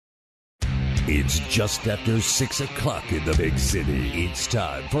It's just after 6 o'clock in the big city. It's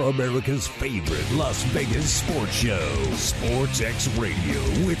time for America's favorite Las Vegas sports show,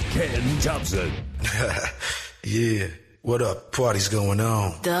 Sportsxradio with Ken Thompson. Yeah, what up? Party's going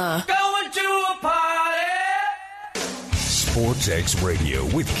on. Duh. Going to a party!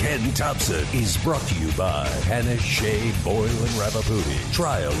 Sportsxradio with Ken Thompson is brought to you by Hannah Shea, Boyle, and Ravaputi.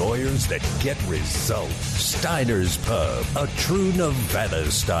 Trial lawyers that get results. Steiner's Pub, a true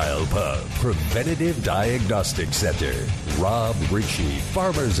Nevada-style pub. Preventative Diagnostic Center. Rob Ritchie,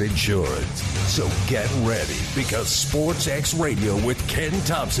 Farmers Insurance. So get ready because Sportsxradio with Ken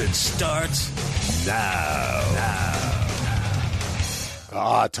Thompson starts now.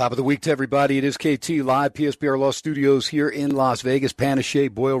 Top of the week to everybody. It is KT live, PSBR Law Studios here in Las Vegas. Panache,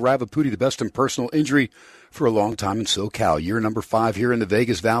 Boyle, Ravaputi, the best in personal injury for a long time in SoCal. Year number 5 here in the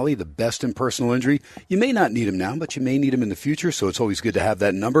Vegas Valley, the best in personal injury. You may not need him now, but you may need him in the future, so it's always good to have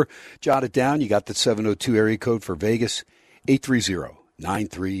that number. Jot it down. You got the 702 area code for Vegas, 830-9353,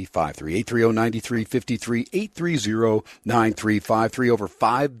 830-9353, 830-9353. Over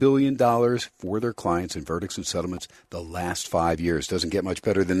 $5 billion for their clients in verdicts and settlements the last 5 years. Doesn't get much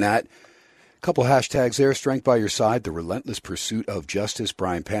better than that. Couple hashtags there. Strength by your side. The relentless pursuit of justice.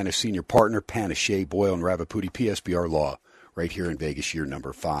 Brian Panish, senior partner. Panache, Boyle, and Ravaputi, PSBR Law, right here in Vegas, year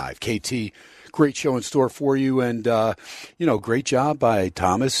number 5. KT, great show in store for you. And, great job by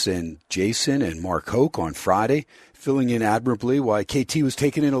Thomas and Jason and Mark Hoke on Friday, filling in admirably while KT was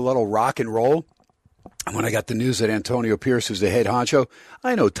taking in a little rock and roll. And when I got the news that Antonio Pierce is the head honcho,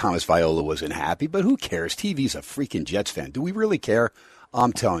 I know Thomas Viola wasn't happy, but who cares? TV's a freaking Jets fan. Do we really care?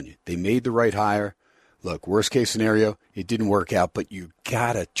 I'm telling you, they made the right hire. Look, worst case scenario, it didn't work out, but you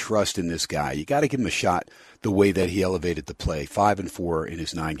got to trust in this guy. You got to give him a shot the way that he elevated the play. 5-4 in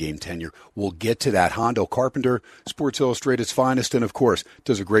his 9-game tenure. We'll get to that. Hondo Carpenter, Sports Illustrated's finest, and, of course,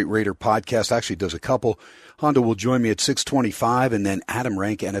 does a great Raider podcast. Actually does a couple. Hondo will join me at 6:25, and then Adam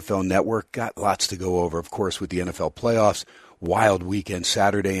Rank, NFL Network. Got lots to go over, of course, with the NFL playoffs. Wild weekend,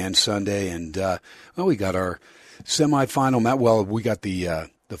 Saturday and Sunday. And, we got our semifinal match. Well, we got the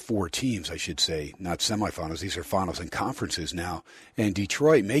 4 teams, I should say, not semifinals. These are finals and conferences now. And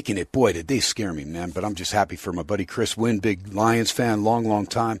Detroit making it. Boy, did they scare me, man. But I'm just happy for my buddy Chris Wynn, big Lions fan, long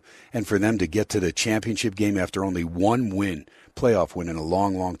time. And for them to get to the championship game after only one win, playoff win in a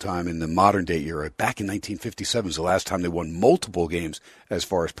long time in the modern day era. Back in 1957 was the last time they won multiple games as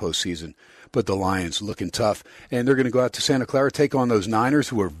far as postseason. But the Lions looking tough, and they're going to go out to Santa Clara, take on those Niners,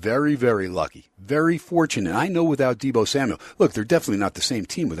 who are very, very lucky, very fortunate. I know without Deebo Samuel. Look, they're definitely not the same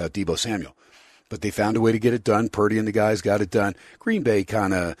team without Deebo Samuel. But they found a way to get it done. Purdy and the guys got it done. Green Bay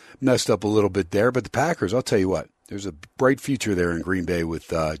kind of messed up a little bit there, but the Packers, I'll tell you what, there's a bright future there in Green Bay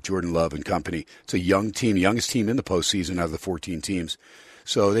with Jordan Love and company. It's a young team, youngest team in the postseason out of the 14 teams.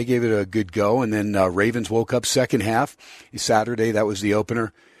 So they gave it a good go, and then Ravens woke up second half. Saturday, that was the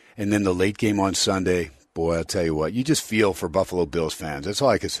opener. And then the late game on Sunday, boy, I'll tell you what, you just feel for Buffalo Bills fans. That's all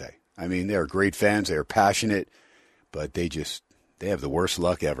I can say. I mean, they're great fans. They're passionate, but they have the worst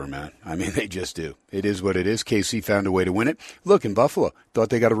luck ever, man. I mean, they just do. It is what it is. KC found a way to win it. Look, in Buffalo, thought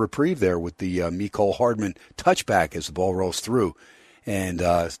they got a reprieve there with the Mecole Hardman touchback as the ball rolls through, and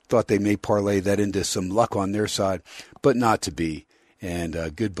thought they may parlay that into some luck on their side, but not to be.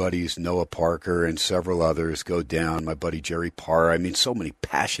 And good buddies, Noah Parker and several others go down. My buddy Jerry Parr. I mean, so many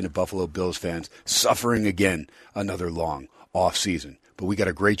passionate Buffalo Bills fans suffering again another long off season. But we got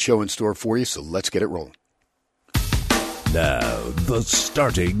a great show in store for you, so let's get it rolling. Now, the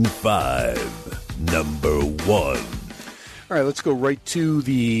starting 5. Number 1. All right, let's go right to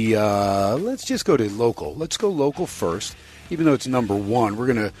the, let's just go to local. Let's go local first. Even though it's number 1, we're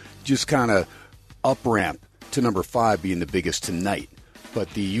going to just kind of up-ramp to number 5 being the biggest tonight. But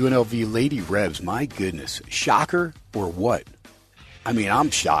the UNLV Lady Rebs, my goodness, shocker or what? I mean, I'm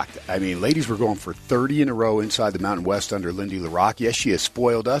shocked. I mean, ladies were going for 30 in a row inside the Mountain West under Lindy LaRocque. Yes, she has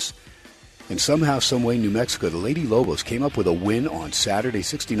spoiled us. And somehow, someway, New Mexico, the Lady Lobos came up with a win on Saturday,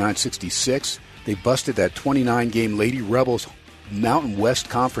 69-66. They busted that 29-game Lady Rebels Mountain West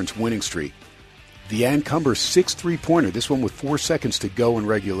Conference winning streak. The Ann Cumber 6 3-pointer, this one with 4 seconds to go in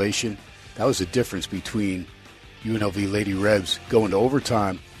regulation. That was the difference between UNLV Lady Rebs going to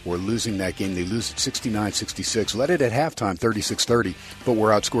overtime or losing that game. They lose at 69-66. Led it at halftime, 36-30, but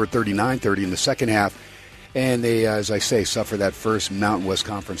were outscored 39-30 in the second half. And they, as I say, suffer that first Mountain West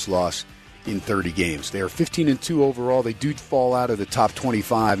Conference loss in 30 games. They are 15-2 overall. They do fall out of the top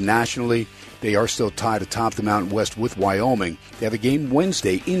 25 nationally. They are still tied atop the Mountain West with Wyoming. They have a game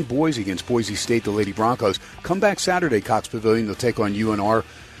Wednesday in Boise against Boise State, the Lady Broncos. Come back Saturday, Cox Pavilion. They'll take on UNR,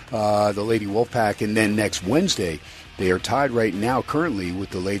 the Lady Wolfpack. And then next Wednesday, they are tied right now currently with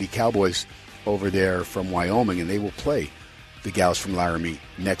the Lady Cowboys over there from Wyoming, and they will play the gals from Laramie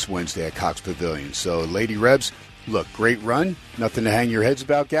next Wednesday at Cox Pavilion. So, Lady Rebs, look, great run. Nothing to hang your heads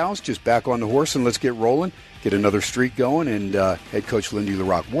about, gals. Just back on the horse and let's get rolling. Get another streak going. And head coach Lindy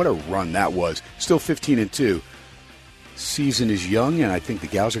LaRocque, what a run that was. Still 15-2. Season is young, and I think the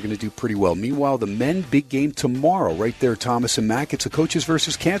gals are going to do pretty well. Meanwhile, the men, big game tomorrow right there, Thomas and Mack. It's a coaches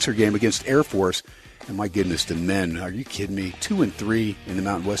versus cancer game against Air Force. And my goodness, the men, are you kidding me? 2-3 in the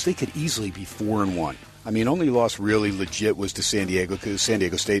Mountain West. They could easily be 4-1. I mean, only loss really legit was to San Diego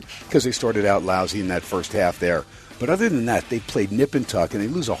State, because they started out lousy in that first half there. But other than that, they played nip and tuck, and they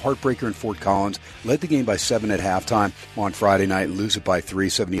lose a heartbreaker in Fort Collins, led the game by 7 at halftime on Friday night, and lose it by 3,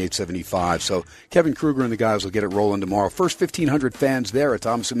 78-75. So Kevin Kruger and the guys will get it rolling tomorrow. First 1,500 fans there at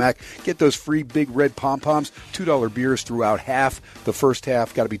Thomas & Mack. Get those free big red pom-poms, $2 beers throughout half. The first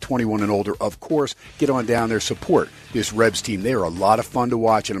half, got to be 21 and older, of course. Get on down there, support this Rebs team. They are a lot of fun to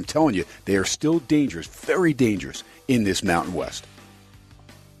watch, and I'm telling you, they are still dangerous, very dangerous in this Mountain West.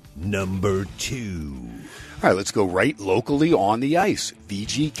 Number 2. All right, let's go right locally on the ice.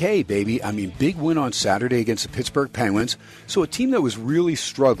 VGK, baby. I mean, big win on Saturday against the Pittsburgh Penguins. So a team that was really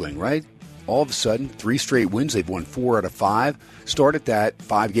struggling, right? All of a sudden, 3 straight wins. They've won 4 out of 5. Started that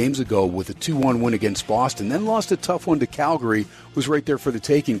 5 games ago with a 2-1 win against Boston. Then lost a tough one to Calgary. Was right there for the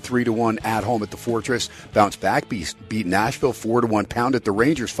taking, 3-1 at home at the Fortress. Bounced back, beat Nashville 4-1, pounded the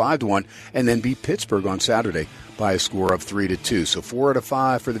Rangers 5-1, and then beat Pittsburgh on Saturday by a score of 3-2. So 4 out of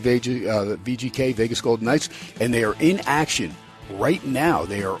 5 for the VGK, Vegas Golden Knights, and they are in action right now.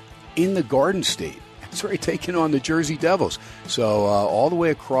 They are in the Garden State. It's already taking on the Jersey Devils. So all the way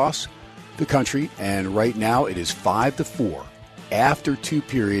across the country, and right now it is 5-4. After 2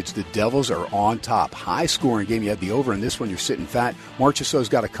 periods, the Devils are on top. High-scoring game. You had the over in this one. You're sitting fat. Marchessault's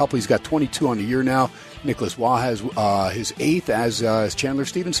got a couple. He's got 22 on the year now. Nicholas Waugh has his 8th, as Chandler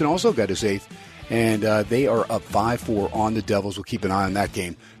Stevenson also got his 8th. And they are up 5-4 on the Devils. We'll keep an eye on that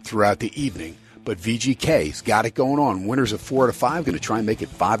game throughout the evening. But VGK's got it going on. Winners of 4 out of 5, going to try and make it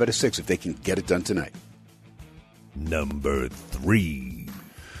 5 out of 6 if they can get it done tonight. Number 3.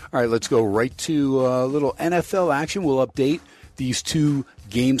 All right, let's go right to a little NFL action. We'll update these 2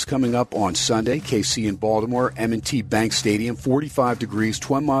 games coming up on Sunday. KC in Baltimore, M&T Bank Stadium, 45 degrees,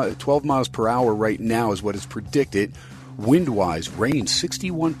 12 miles per hour right now is what is predicted. Wind-wise, rain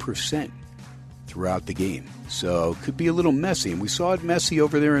 61% throughout the game. So could be a little messy. And we saw it messy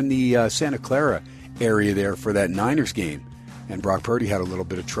over there in the Santa Clara area there for that Niners game. And Brock Purdy had a little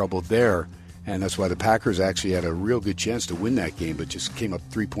bit of trouble there. And that's why the Packers actually had a real good chance to win that game, but just came up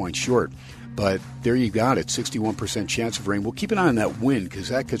 3 points short. But there you got it, 61% chance of rain. We'll keep an eye on that wind because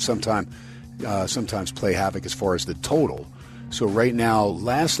that could sometimes play havoc as far as the total. So right now,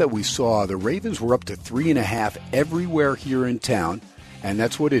 last that we saw, the Ravens were up to 3.5 everywhere here in town, and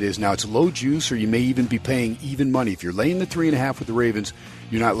that's what it is. Now, it's low juice, or you may even be paying even money. If you're laying the 3.5 with the Ravens,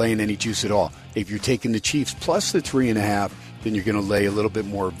 you're not laying any juice at all. If you're taking the Chiefs plus the 3.5, then you're going to lay a little bit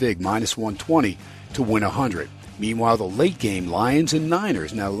more vig, minus 120 to win 100. Meanwhile, the late game, Lions and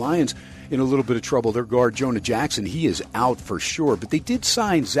Niners. Now, the Lions in a little bit of trouble. Their guard, Jonah Jackson, he is out for sure. But they did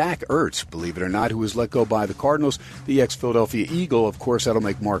sign Zach Ertz, believe it or not, who was let go by the Cardinals, the ex-Philadelphia Eagle. Of course, that'll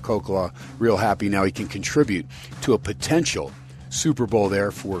make Mark Kokla real happy. Now he can contribute to a potential Super Bowl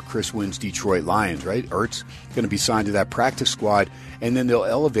there for Chris Wynn's Detroit Lions, right? Ertz going to be signed to that practice squad, and then they'll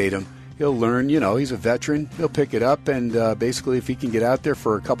elevate him. He'll learn, he's a veteran. He'll pick it up, and basically if he can get out there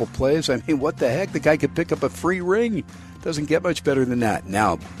for a couple plays, I mean, what the heck? The guy could pick up a free ring. Doesn't get much better than that.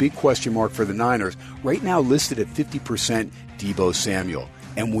 Now, big question mark for the Niners. Right now listed at 50% Deebo Samuel.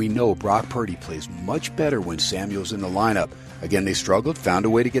 And we know Brock Purdy plays much better when Samuel's in the lineup. Again, they struggled, found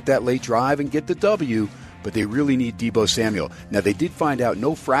a way to get that late drive and get the W, but they really need Deebo Samuel. Now, they did find out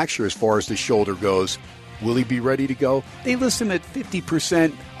no fracture as far as the shoulder goes. Will he be ready to go? They list him at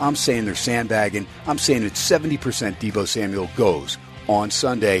 50%. I'm saying they're sandbagging. I'm saying it's 70% Deebo Samuel goes on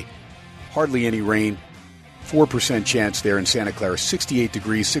Sunday. Hardly any rain. 4% chance there in Santa Clara. 68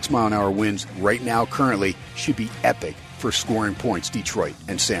 degrees, 6-mile-an-hour winds right now currently. Should be epic for scoring points, Detroit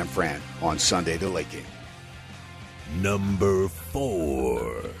and San Fran on Sunday, the late game. Number 4.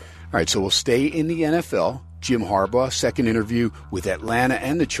 All right, so we'll stay in the NFL. Jim Harbaugh, second interview with Atlanta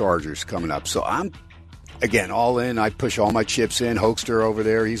and the Chargers coming up. So I'm, again, all in. I push all my chips in. Hoekster over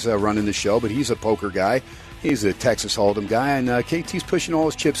there, he's running the show, but he's a poker guy. He's a Texas Hold'em guy, and KT's pushing all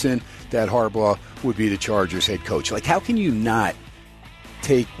his chips in that Harbaugh would be the Chargers head coach. Like, how can you not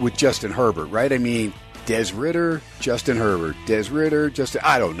take with Justin Herbert, right? I mean, Des Ridder, Justin Herbert, Des Ridder, Justin,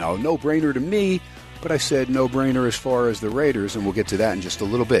 I don't know, no-brainer to me, but I said no-brainer as far as the Raiders, and we'll get to that in just a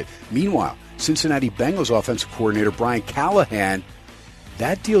little bit. Meanwhile, Cincinnati Bengals offensive coordinator Brian Callahan,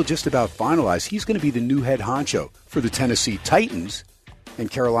 that deal just about finalized. He's going to be the new head honcho for the Tennessee Titans and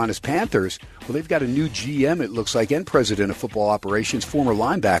Carolina's Panthers. Well, they've got a new GM, it looks like, and president of football operations, former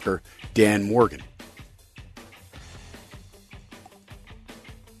linebacker Dan Morgan.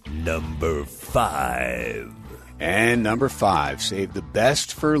 Number 5. And number 5, save the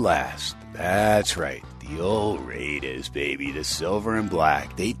best for last. That's right. The old Raiders, baby. The silver and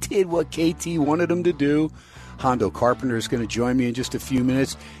black. They did what KT wanted them to do. Hondo Carpenter is going to join me in just a few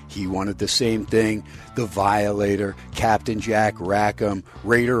minutes. He wanted the same thing. The Violator, Captain Jack Rackham,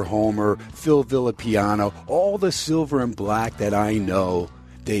 Raider Homer, Phil Villapiano, all the silver and black that I know,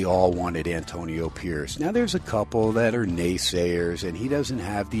 they all wanted Antonio Pierce. Now, there's a couple that are naysayers, and he doesn't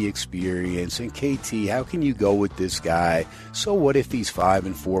have the experience. And KT, how can you go with this guy? So what if he's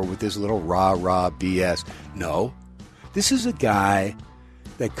 5-4 with this little rah-rah BS? No. This is a guy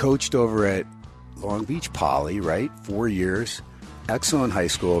that coached over at Long Beach Poly, right? 4 years. Excellent high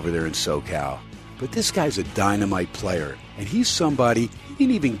school over there in SoCal. But this guy's a dynamite player. And he's somebody, he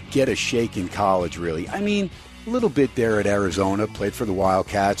didn't even get a shake in college, really. I mean, a little bit there at Arizona, played for the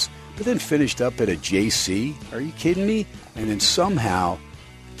Wildcats, but then finished up at a JC. Are you kidding me? And then somehow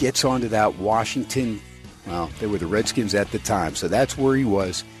gets onto that Washington, well, they were the Redskins at the time, so that's where he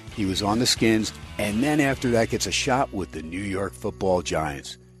was. He was on the Skins, and then after that gets a shot with the New York Football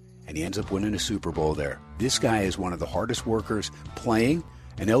Giants. And he ends up winning a Super Bowl there. This guy is one of the hardest workers playing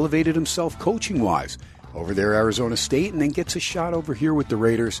and elevated himself coaching-wise over there at Arizona State, and then gets a shot over here with the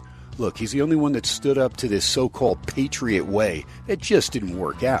Raiders. Look, he's the only one that stood up to this so-called Patriot way that just didn't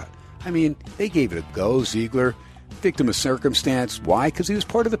work out. I mean, they gave it a go. Ziegler, victim of circumstance. Why? Because he was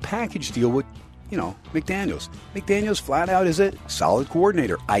part of the package deal with, McDaniels. McDaniels flat out is a solid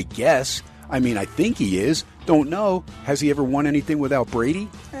coordinator, I guess. I mean, I think he is. Don't know. Has he ever won anything without Brady?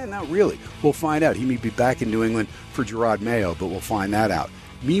 Not really. We'll find out. He may be back in New England for Gerard Mayo, but we'll find that out.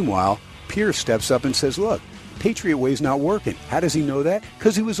 Meanwhile, Pierce steps up and says, look, Patriot way's not working. How does he know that?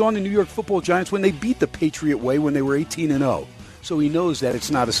 Because he was on the New York Football Giants when they beat the Patriot way when they were 18-0. So he knows that it's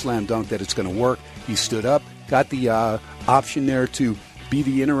not a slam dunk that it's going to work. He stood up, got the option there to be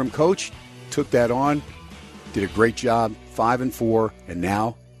the interim coach, took that on, did a great job, 5-4, and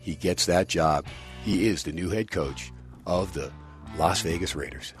now he gets that job. He is the new head coach of the Las Vegas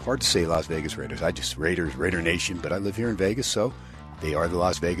Raiders. Hard to say Las Vegas Raiders. Raider Nation, but I live here in Vegas, so they are the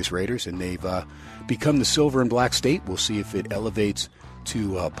Las Vegas Raiders, and they've become the silver and black state. We'll see if it elevates to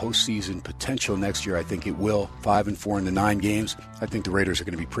postseason potential next year. I think it will. 5-4 in the 9 games. I think the Raiders are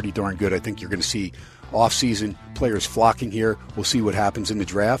going to be pretty darn good. I think you're going to see off-season players flocking here. We'll see what happens in the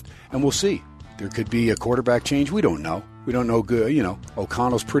draft, and we'll see. There could be a quarterback change. We don't know. We don't know good.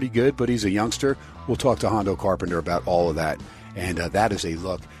 O'Connell's pretty good, but he's a youngster. We'll talk to Hondo Carpenter about all of that. And that is a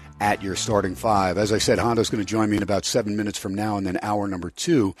look at your starting 5. As I said, Hondo's going to join me in about 7 minutes from now, and then hour number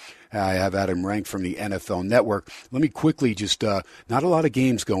 2, I have Adam Rank from the NFL Network. Let me quickly just, not a lot of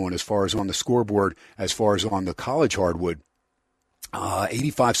games going as far as on the scoreboard, as far as on the college hardwood.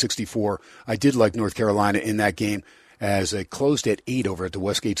 85-64. I did like North Carolina in that game, as it closed at 8 over at the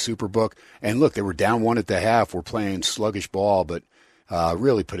Westgate Superbook. And look, they were down 1 at the half. We're playing sluggish ball, but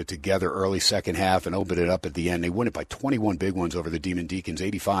really put it together early second half and opened it up at the end. They win it by 21 big ones over the Demon Deacons,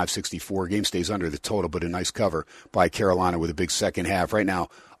 85-64. Game stays under the total, but a nice cover by Carolina with a big second half. Right now,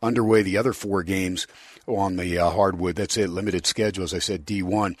 underway the other 4 games on the hardwood. That's it, limited schedule. As I said,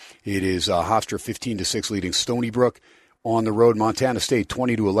 D1. It is Hofstra 15-6 leading Stony Brook. On the road, Montana State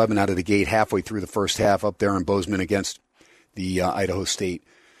 20-11 out of the gate halfway through the first half up there in Bozeman against the Idaho State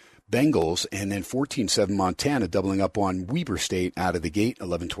Bengals, and then 14-7 Montana doubling up on Weber State out of the gate,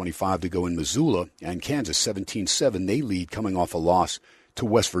 11:25 to go in Missoula, and Kansas 17-7. They lead coming off a loss to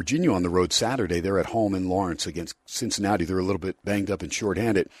West Virginia on the road Saturday. They're at home in Lawrence against Cincinnati. They're a little bit banged up and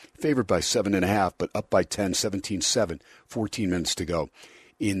shorthanded, favored by 7.5, but up by 10, 17-7, 14 minutes to go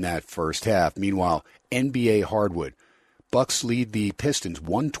in that first half. Meanwhile, NBA hardwood. Bucks lead the Pistons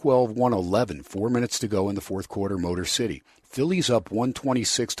 112-111, 4 minutes to go in the fourth quarter, Motor City. Phillies up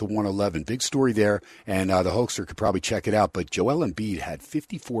 126-111. Big story there, and the Hoaxer could probably check it out, but Joel Embiid had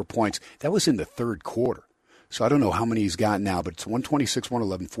 54 points. That was in the third quarter. So I don't know how many he's got now, but it's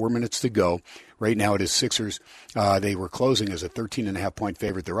 126-111, 4 minutes to go. Right now it is Sixers. They were closing as a 13.5-point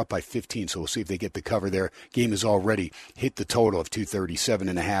favorite. They're up by 15, so we'll see if they get the cover there. Game has already hit the total of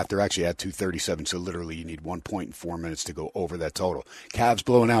 237.5. They're actually at 237, so literally you need 1 point and 4 minutes to go over that total. Cavs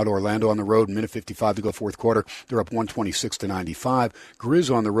blowing out Orlando on the road, minute 55 to go fourth quarter. They're up 126-95.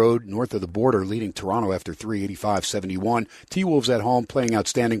 Grizz on the road, north of the border, leading Toronto after 3, 85-71. T-Wolves at home playing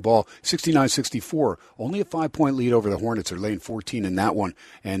outstanding ball, 69-64. Only a 5-point lead over the Hornets. They're laying 14 in that one,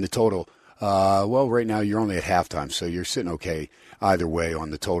 and the total Well, right now you're only at halftime, so you're sitting okay either way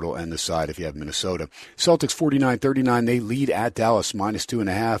on the total and the side if you have Minnesota. Celtics 49-39. They lead at Dallas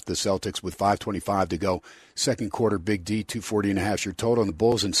 -2.5. The Celtics with 5:25 to go. Second quarter, Big D, 240.5 your total. And the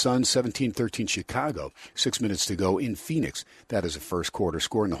Bulls and Suns, 17-13 Chicago. 6 minutes to go in Phoenix. That is a first quarter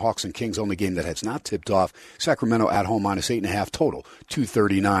score. And the Hawks and Kings, only game that has not tipped off. Sacramento at home -8.5 total.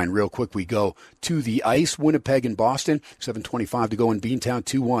 239. Real quick, we go to the ice. Winnipeg and Boston, 7:25 to go in Beantown,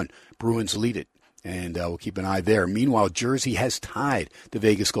 2-1. Bruins lead it. And we'll keep an eye there. Meanwhile, Jersey has tied the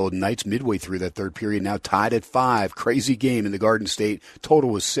Vegas Golden Knights midway through that third period, now tied at 5. Crazy game in the Garden State. Total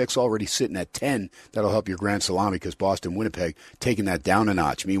was 6, already sitting at 10. That'll help your Grand Salami because Boston, Winnipeg taking that down a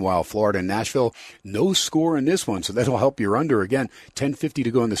notch. Meanwhile, Florida and Nashville, no score in this one, so that'll help your under. Again, 10:50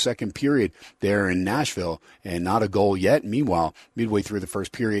 to go in the second period there in Nashville, and not a goal yet. Meanwhile, midway through the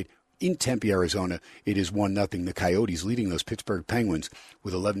first period, in Tempe, Arizona, it is 1-0. The Coyotes leading those Pittsburgh Penguins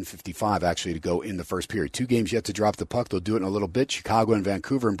with 11:55 actually to go in the first period. 2 games yet to drop the puck. They'll do it in a little bit. Chicago and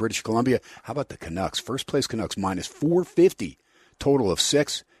Vancouver and British Columbia. How about the Canucks? First place Canucks -450. Total of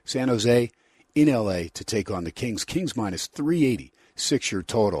 6. San Jose in L.A. to take on the Kings. Kings -380. 6-year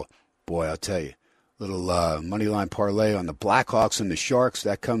total. Boy, I'll tell you. Little moneyline parlay on the Blackhawks and the Sharks.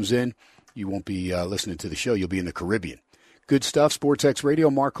 That comes in. You won't be listening to the show. You'll be in the Caribbean. Good stuff. Sportsx Radio,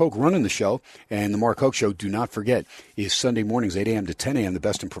 Mark Hoke running the show. And the Mark Hoke Show, do not forget, is Sunday mornings, 8 a.m. to 10 a.m., the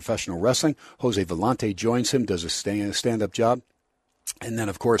best in professional wrestling. Jose Vellante joins him, does a stand-up job. And then,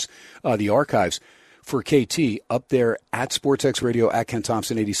 of course, the archives for KT up there at Sportsx Radio, at Ken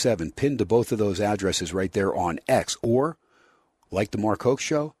Thompson 87, pinned to both of those addresses right there on X. Or, like the Mark Hoke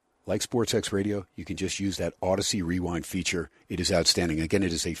Show, like SportsX Radio, you can just use that Odyssey Rewind feature. It is outstanding. Again,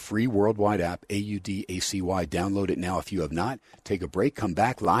 it is a free worldwide app, AUDACY. Download it now if you have not. Take a break. Come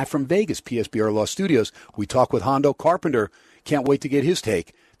back live from Vegas, PSBR Law Studios. We talk with Hondo Carpenter. Can't wait to get his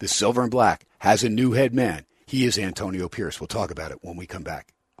take. The Silver and Black has a new head man. He is Antonio Pierce. We'll talk about it when we come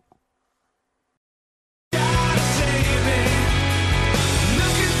back.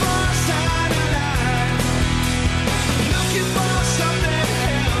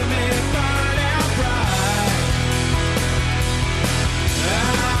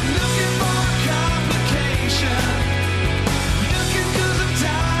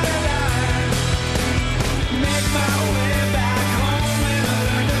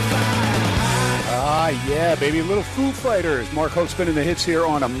 Yeah, baby, little Foo Fighters. Mark Hoke spinning the hits here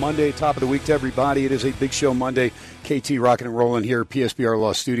on a Monday, top of the week to everybody. It is a big show Monday. KT rocking and rolling here at PSBR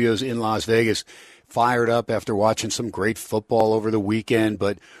Law Studios in Las Vegas. Fired up after watching some great football over the weekend,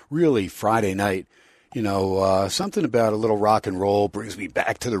 but really Friday night, something about a little rock and roll brings me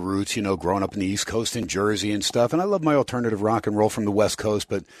back to the roots, growing up in the East Coast in Jersey and stuff. And I love my alternative rock and roll from the West Coast,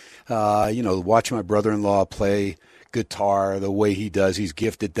 but, watching my brother-in-law play guitar the way he does, he's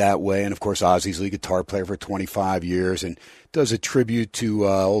gifted that way. And of course, Ozzy's lead guitar player for 25 years and does a tribute to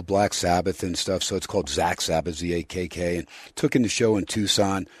old Black Sabbath and stuff. So it's called Zach Sabbath, ZAKK, and took in the show in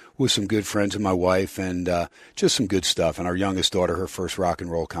Tucson with some good friends and my wife, and just some good stuff. And our youngest daughter, her first rock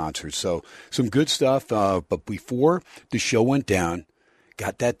and roll concert. So some good stuff. But before the show went down,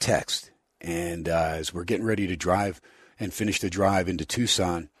 got that text. And as we're getting ready to drive and finish the drive into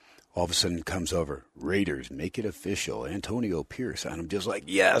Tucson, all of a sudden comes over, Raiders, make it official, Antonio Pierce. And I'm just like,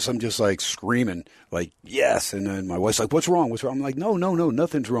 yes. I'm just like screaming, like, yes. And then my wife's like, what's wrong? What's wrong? I'm like, no,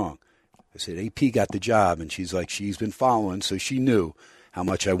 nothing's wrong. I said, AP got the job. And she's like, she's been following, so she knew how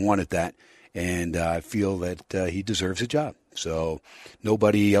much I wanted that. And I feel that he deserves a job. So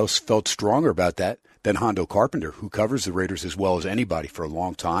nobody else felt stronger about that than Hondo Carpenter, who covers the Raiders as well as anybody for a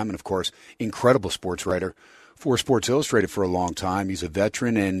long time. And, of course, incredible sports writer for Sports Illustrated for a long time. He's a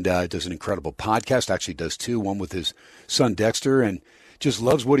veteran and does an incredible podcast, actually does 2, one with his son Dexter, and just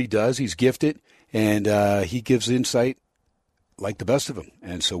loves what he does. He's gifted, and he gives insight like the best of them.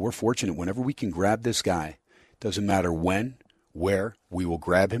 And so we're fortunate whenever we can grab this guy, doesn't matter when, where, we will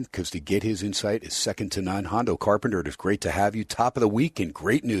grab him because to get his insight is second to none. Hondo Carpenter, it is great to have you. Top of the week and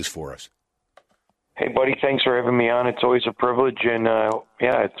great news for us. Hey, buddy, thanks for having me on. It's always a privilege, and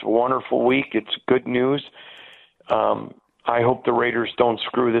it's a wonderful week. It's good news. I hope the Raiders don't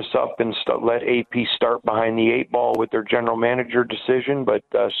screw this up and let AP start behind the 8 ball with their general manager decision, but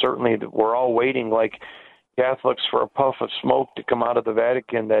certainly we're all waiting like Catholics for a puff of smoke to come out of the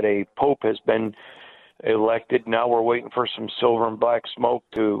Vatican that a pope has been elected. Now we're waiting for some silver and black smoke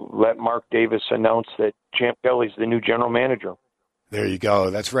to let Mark Davis announce that Champ Kelly's the new general manager. There you go.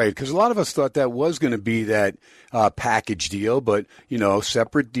 That's right. Because a lot of us thought that was going to be that package deal, but,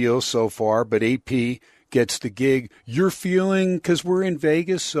 separate deals so far. But AP gets the gig. You're feeling, because we're in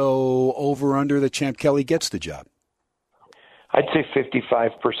Vegas, so over under that Champ Kelly gets the job? I'd say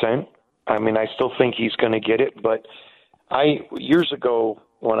 55%. I mean, I still think he's going to get it, but years ago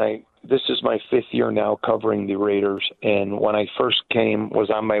this is my 5th year now covering the Raiders, and when I first was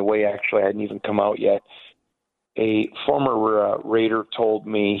on my way, actually, I hadn't even come out yet. A former Raider told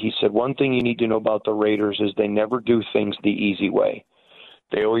me, he said, one thing you need to know about the Raiders is they never do things the easy way.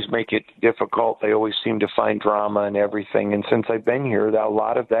 They always make it difficult. They always seem to find drama and everything. And since I've been here, a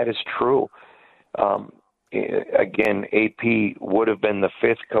lot of that is true. Again, AP would have been the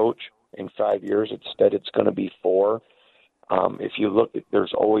 5th coach in 5 years. Instead, it's going to be 4. If you look,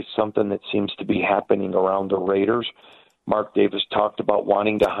 there's always something that seems to be happening around the Raiders. Mark Davis talked about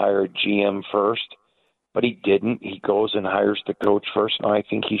wanting to hire a GM first, but he didn't. He goes and hires the coach first. Now, I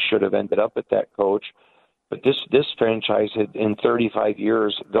think he should have ended up at that coach. But this franchise had, in 35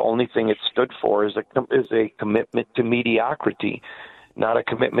 years, the only thing it stood for is a commitment to mediocrity, not a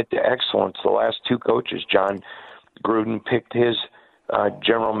commitment to excellence. The last 2 coaches, John Gruden picked his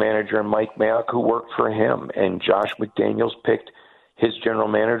general manager and Mike Mayock, who worked for him, and Josh McDaniels picked his general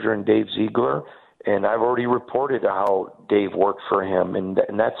manager and Dave Ziegler. And I've already reported how Dave worked for him, and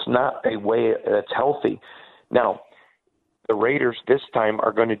that's not a way that's healthy. Now, the Raiders this time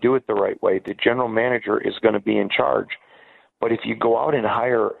are going to do it the right way. The general manager is going to be in charge. But if you go out and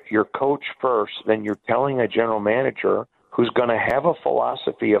hire your coach first, then you're telling a general manager who's going to have a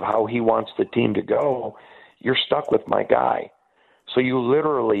philosophy of how he wants the team to go, you're stuck with my guy. So you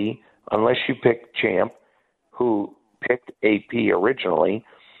literally, unless you pick Champ, who picked AP originally,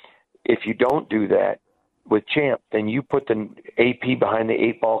 if you don't do that with Champ, then you put the AP behind the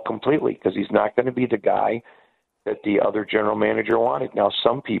 8 ball completely, because he's not going to be the guy that the other general manager wanted. Now,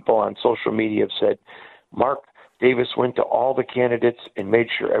 some people on social media have said, Mark Davis went to all the candidates and made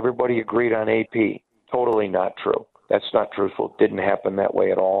sure everybody agreed on AP. Totally not true. That's not truthful. It didn't happen that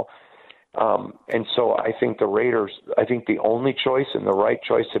way at all. And so I think the Raiders, the only choice and the right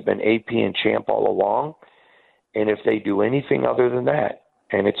choice have been AP and Champ all along. And if they do anything other than that,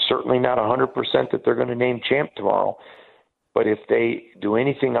 and it's certainly not 100% that they're going to name Champ tomorrow, but if they do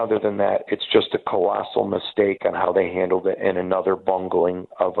anything other than that, it's just a colossal mistake on how they handled it and another bungling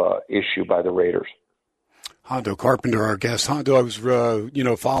of a issue by the Raiders. Hondo Carpenter, our guest. Hondo, I was,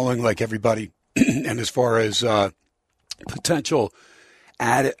 following like everybody, and as far as potential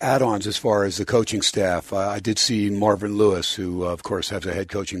add-ons as far as the coaching staff, I did see Marvin Lewis, who, of course, has a head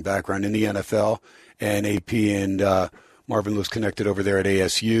coaching background in the NFL, and AP and Marvin Lewis connected over there at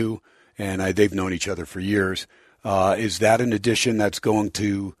ASU, and they've known each other for years. Is that an addition that's going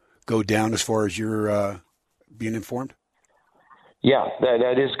to go down as far as you're being informed? Yeah,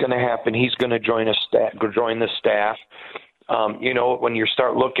 that is going to happen. He's going to join the staff. When you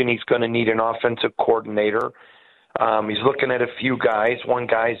start looking, he's going to need an offensive coordinator. He's looking at a few guys. One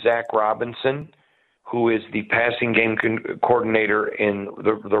guy, Zach Robinson, who is the passing game coordinator in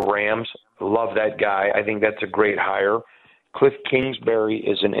the Rams. Love that guy. I think that's a great hire. Cliff Kingsbury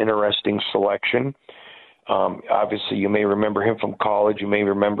is an interesting selection. Obviously, you may remember him from college. You may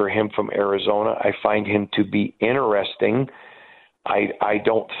remember him from Arizona. I find him to be interesting. I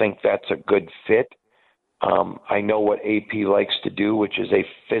don't think that's a good fit. I know what AP likes to do, which is a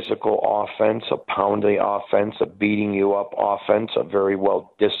physical offense, a pounding offense, a beating you up offense, a very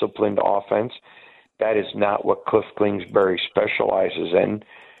well-disciplined offense. That is not what Cliff Kingsbury specializes in.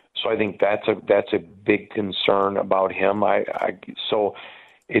 So I think that's a big concern about him. So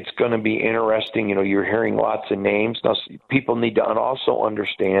it's going to be interesting. You're hearing lots of names. Now, people need to also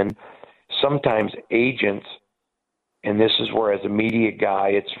understand sometimes agents, and this is where, as a media guy,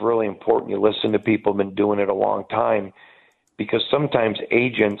 it's really important you listen to people who've been doing it a long time, because sometimes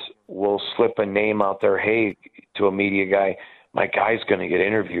agents will slip a name out there, hey, to a media guy, my guy's going to get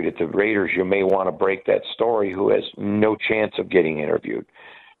interviewed at the Raiders. You may want to break that story, who has no chance of getting interviewed.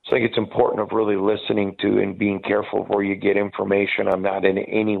 So I think it's important of really listening to and being careful where you get information. I'm not in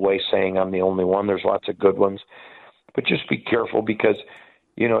any way saying I'm the only one. There's lots of good ones. But just be careful, because,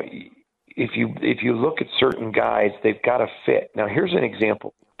 if you look at certain guys, they've got to fit. Now, here's an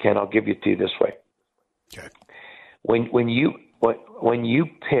example, Ken. I'll give it to you this way. Okay. When you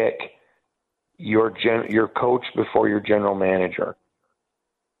pick your coach before your general manager,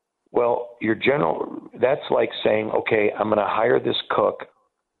 well, that's like saying, okay, I'm going to hire this cook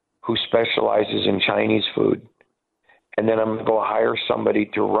who specializes in Chinese food, and then I'm going to go hire somebody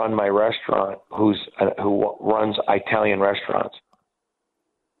to run my restaurant who runs Italian restaurants.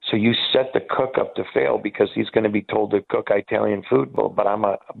 So you set the cook up to fail because he's going to be told to cook Italian food, but I'm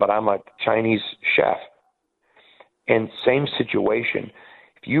a Chinese chef. And same situation.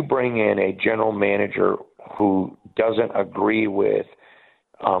 If you bring in a general manager who doesn't agree with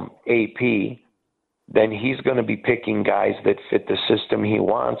AP, then he's going to be picking guys that fit the system he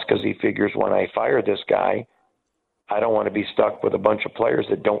wants because he figures when I fire this guy, I don't want to be stuck with a bunch of players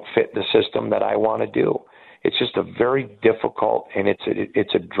that don't fit the system that I want to do. It's just a very difficult and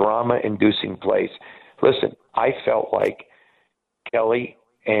it's a drama-inducing place. Listen, I felt like Kelly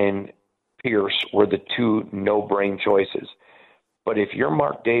and Pierce were the two no-brain choices. But if you're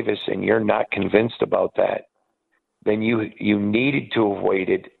Mark Davis and you're not convinced about that, then you needed to have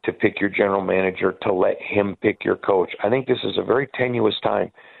waited to pick your general manager to let him pick your coach. I think this is a very tenuous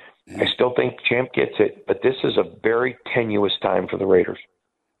time. I still think Champ gets it, but this is a very tenuous time for the Raiders.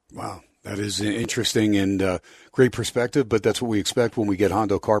 Wow, that is interesting and great perspective, but that's what we expect when we get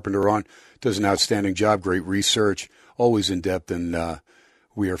Hondo Carpenter on. Does an outstanding job, great research, always in depth, and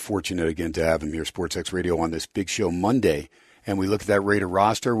we are fortunate again to have him here, Sportsx Radio, on this big show Monday. And we look at that Raider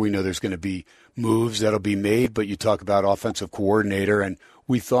roster. We know there's going to be moves that'll be made, but you talk about offensive coordinator, and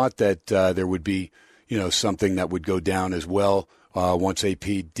we thought that there would be, something that would go down as well once AP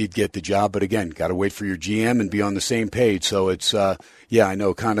did get the job. But again, got to wait for your GM and be on the same page. So it's, I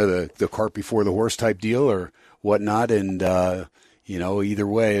know, kind of the cart before the horse type deal or whatnot. And, either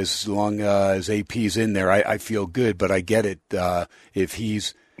way, as long as AP's in there, I feel good. But I get it. If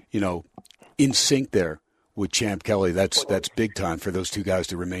he's, in sync there with Champ Kelly, that's big time for those two guys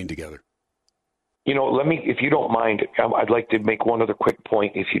to remain together. If you don't mind, I'd like to make one other quick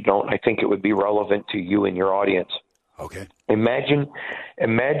point. If you don't, I think it would be relevant to you and your audience. Okay. Imagine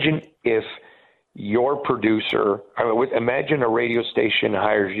if your producer, imagine a radio station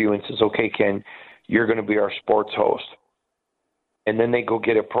hires you and says, okay, Ken, you're going to be our sports host. And then they go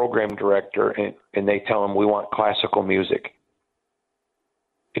get a program director and they tell him, we want classical music.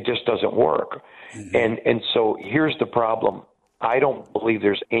 It just doesn't work. Mm-hmm. And so here's the problem. I don't believe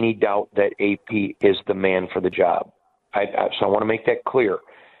there's any doubt that AP is the man for the job. So I want to make that clear.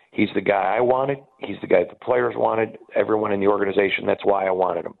 He's the guy I wanted. He's the guy the players wanted, everyone in the organization. That's why I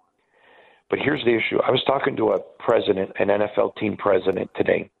wanted him. But here's the issue. I was talking to an NFL team president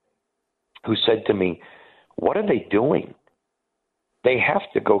today, who said to me, what are they doing? They have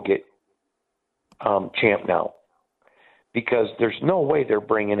to go get Champ now, because there's no way they're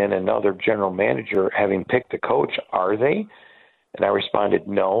bringing in another general manager having picked a coach, are they? And I responded,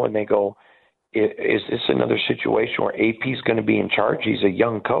 no. And they go, is this another situation where AP's going to be in charge? He's a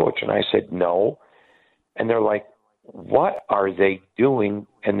young coach. And I said, no. And they're like, what are they doing?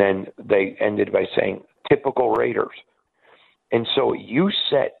 And then they ended by saying, typical Raiders. And so you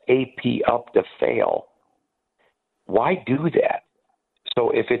set AP up to fail. Why do that? So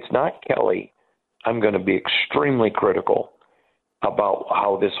if it's not Kelly, I'm going to be extremely critical about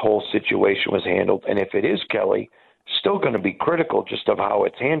how this whole situation was handled. And if it is Kelly, still going to be critical just of how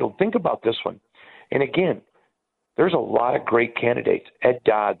it's handled. Think about this one. And again, there's a lot of great candidates. Ed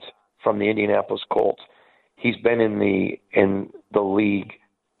Dodds from the Indianapolis Colts. He's been in the league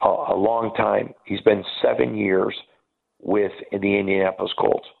a long time. He's been 7 years with the Indianapolis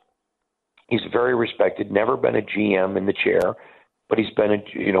Colts. He's very respected, never been a GM in the chair, but he's been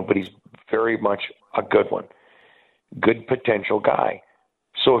but he's very much a good one. Good potential guy.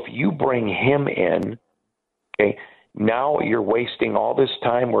 So if you bring him in, okay, now you're wasting all this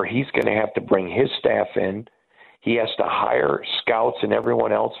time where he's going to have to bring his staff in. He has to hire scouts and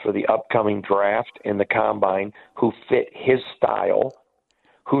everyone else for the upcoming draft and the combine who fit his style,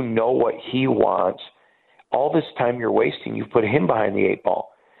 who know what he wants. All this time you're wasting, you put him behind the eight ball.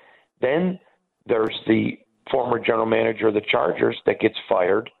 Then there's the former general manager of the Chargers that gets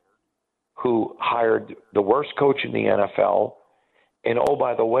fired, who hired the worst coach in the NFL. And, oh,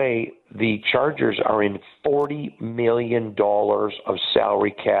 by the way, the Chargers are in $40 million of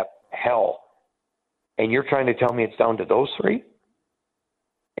salary cap hell. And you're trying to tell me it's down to those three?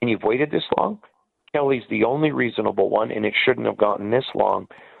 And you've waited this long? Kelly's the only reasonable one, and it shouldn't have gotten this long.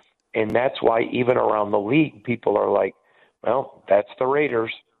 And that's why even around the league, people are like, well, that's the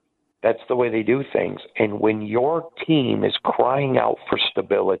Raiders. That's the way they do things. And when your team is crying out for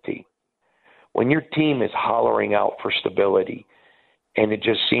stability, when your team is hollering out for stability, and it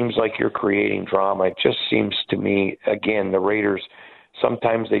just seems like you're creating drama, it just seems to me, again, the Raiders,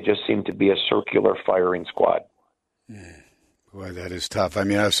 sometimes they just seem to be a circular firing squad. Boy, that is tough. I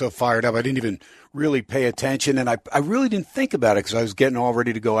mean, I was so fired up. I didn't even really pay attention, and I really didn't think about it because I was getting all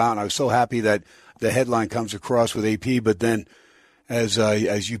ready to go out, and I was so happy that the headline comes across with AP. But then, as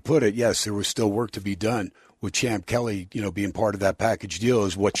you put it, yes, there was still work to be done with Champ Kelly, being part of that package deal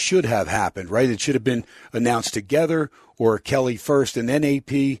is what should have happened, right? It should have been announced together or Kelly first and then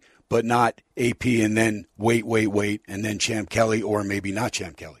AP, but not AP and then wait, and then Champ Kelly or maybe not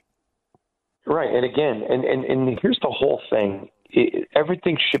Champ Kelly. Right. And again, and here's the whole thing.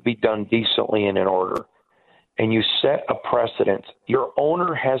 everything should be done decently and in order. And you set a precedent. Your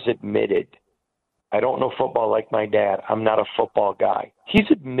owner has admitted, I don't know football like my dad. I'm not a football guy. He's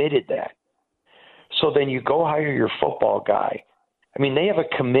admitted that. So then you go hire your football guy. I mean, they have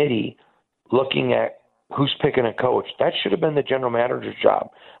a committee looking at who's picking a coach. That should have been the general manager's job.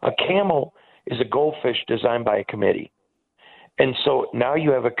 A camel is a goldfish designed by a committee. And so now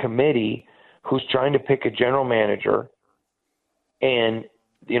you have a committee who's trying to pick a general manager, and,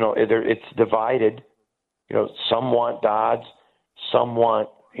 it's divided. Some want Dodds, some want,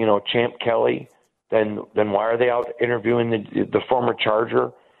 Champ Kelly. Then why are they out interviewing the former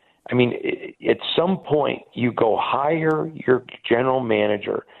Charger? I mean, at some point you go hire your general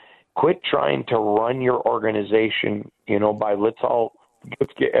manager. Quit trying to run your organization, by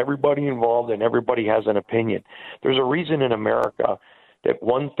let's get everybody involved and everybody has an opinion. There's a reason in America that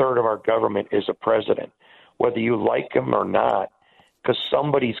 1/3 of our government is a president, whether you like him or not, because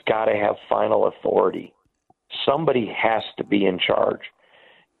somebody's got to have final authority. Somebody has to be in charge.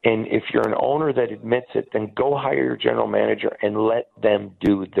 And if you're an owner that admits it, then go hire your general manager and let them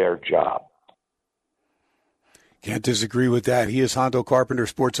do their job. Can't disagree with that. He is Hondo Carpenter,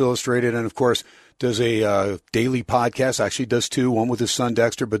 Sports Illustrated, and, of course, does a daily podcast. Actually does two, one with his son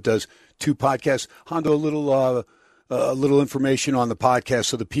Dexter, but does two podcasts. Hondo, a little information on the podcast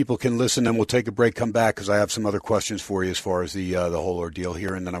so that people can listen, and we'll take a break, come back, because I have some other questions for you as far as the whole ordeal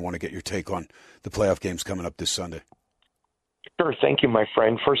here, and then I want to get your take on the playoff games coming up this Sunday. Sure. Thank you, my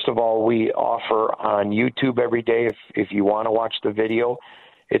friend. First of all, we offer on YouTube every day, if you want to watch the video,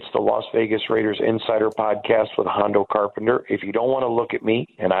 it's the Las Vegas Raiders Insider Podcast with Hondo Carpenter. If you don't want to look at me,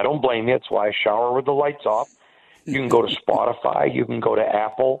 and I don't blame you, it's why I shower with the lights off, you can go to Spotify, you can go to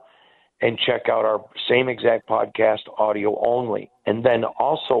Apple, and check out our same exact podcast, audio only. And then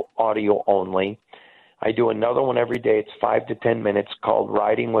also audio only, I do another one every day. It's 5 to 10 minutes called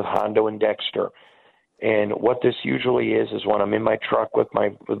Riding with Hondo and Dexter. And what this usually is when I'm in my truck with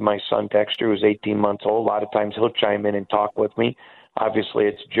my son Dexter, who's 18 months old, a lot of times he'll chime in and talk with me. Obviously,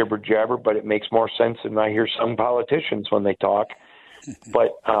 it's jibber jabber, but it makes more sense than I hear some politicians when they talk.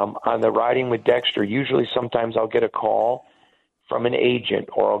 But on the Riding with Dexter, usually sometimes I'll get a call from an agent,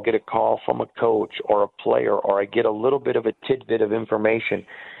 or I'll get a call from a coach or a player, or I get a little bit of a tidbit of information.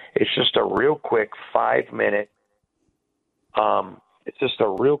 It's just a real quick 5-minute. It's just a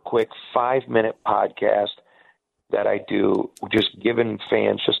real quick 5-minute podcast that I do, just giving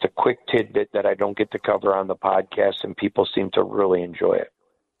fans just a quick tidbit that I don't get to cover on the podcast, and people seem to really enjoy it.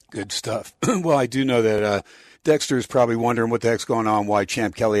 Good stuff. Well, I do know that Dexter is probably wondering what the heck's going on, why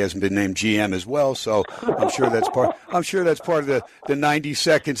Champ Kelly hasn't been named GM as well. So I'm sure that's part of the 90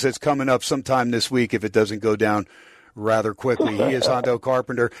 seconds that's coming up sometime this week if it doesn't go down rather quickly. He is Hondo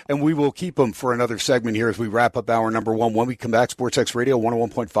Carpenter, and we will keep him for another segment here as we wrap up hour number one. When we come back, Sportsx Radio,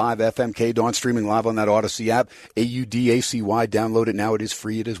 101.5 FM KDAWN, streaming live on that Odyssey app, AUDACY. Download it now. It is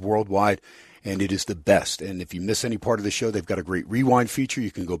free. It is worldwide, and it is the best. And if you miss any part of the show, they've got a great rewind feature.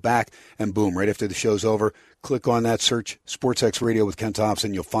 You can go back and boom, right after the show's over, click on that, search Sportsx Radio with Ken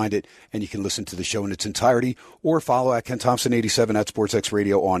Thompson. You'll find it, and you can listen to the show in its entirety, or follow at Ken Thompson 87 at Sportsx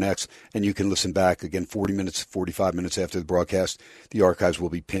Radio on X, and you can listen back again 45 minutes after the broadcast. The archives will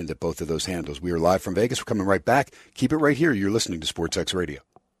be pinned at both of those handles. We are live from Vegas. We're coming right back. Keep it right here. You're listening to Sportsx Radio.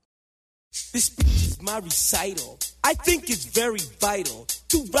 This is my recital. I think it's very vital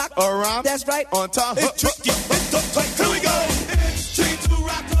to rock around. That's right. On time. It's tricky. It's here we go. It's tricky to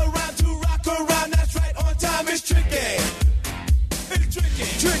rock around. That's right. On time. It's tricky. It's tricky.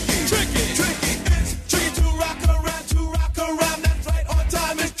 It's tricky to rock around. That's right. On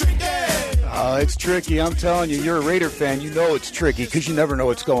time. It's tricky. Oh, it's tricky. I'm telling you, you're a Raider fan. You know it's tricky because you never know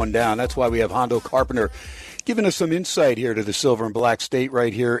what's going down. That's why we have Hondo Carpenter giving us some insight here to the Silver and Black State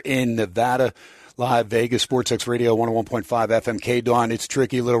right here in Nevada. Live Vegas, Sportsx Radio, 101.5 FM KDAWN. It's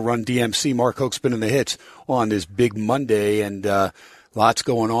tricky. Little Run DMC. Mark Hoke spinning the hits on this big Monday, and lots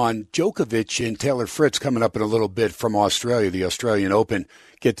going on. Djokovic and Taylor Fritz coming up in a little bit from Australia, the Australian Open.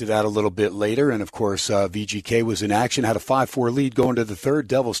 Get to that a little bit later. And, of course, VGK was in action, had a 5-4 lead going to the third.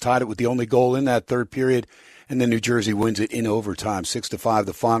 Devils tied it with the only goal in that third period. And then New Jersey wins it in overtime, 6-5.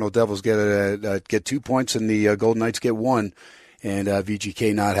 The final. Devils get 2 points, and the Golden Knights get 1. And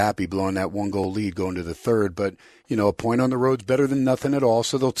VGK not happy blowing that 1-goal lead going to the third. But, a point on the road's better than nothing at all,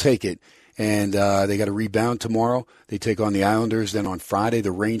 so they'll take it. And they got a rebound tomorrow. They take on the Islanders. Then on Friday,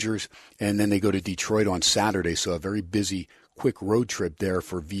 the Rangers. And then they go to Detroit on Saturday. So a very busy, quick road trip there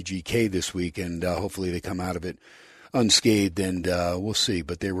for VGK this week. And hopefully they come out of it unscathed, and we'll see.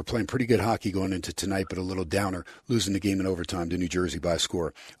 But they were playing pretty good hockey going into tonight, but a little downer, losing the game in overtime to New Jersey by a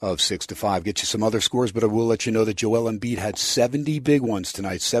score of 6-5. Get you some other scores, but I will let you know that Joel Embiid had 70 big ones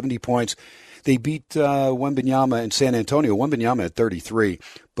tonight, 70 points. They beat Wembanyama in San Antonio. Wembanyama had 33,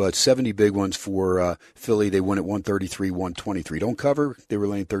 but 70 big ones for Philly. They win at 133-123. Don't cover. They were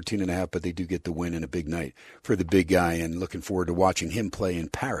laying 13.5, but they do get the win in a big night for the big guy, and looking forward to watching him play in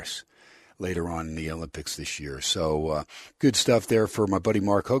Paris later on in the Olympics this year. So good stuff there for my buddy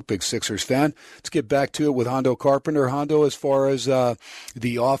Mark Hook, big Sixers fan. Let's get back to it with Hondo Carpenter. Hondo, as far as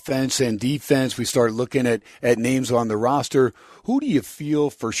the offense and defense, we start looking at names on the roster. Who do you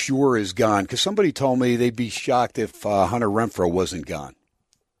feel for sure is gone? Because somebody told me they'd be shocked if Hunter Renfroe wasn't gone.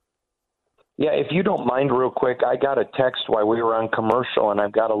 Yeah, if you don't mind real quick, I got a text while we were on commercial, and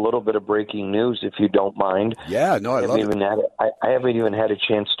I've got a little bit of breaking news, if you don't mind. Yeah, no, I love it. I haven't even had a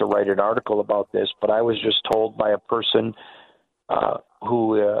chance to write an article about this, but I was just told by a person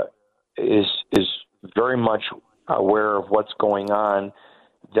who is very much aware of what's going on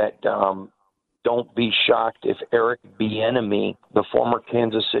that don't be shocked if Eric Bieniemy, the former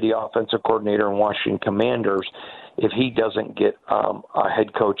Kansas City offensive coordinator and Washington Commanders, if he doesn't get a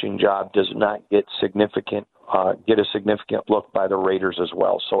head coaching job, does not get a significant look by the Raiders as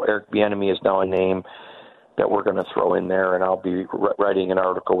well. So Eric Bieniemy is now a name that we're going to throw in there, and I'll be writing an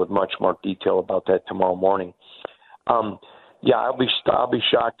article with much more detail about that tomorrow morning. Yeah, I'll be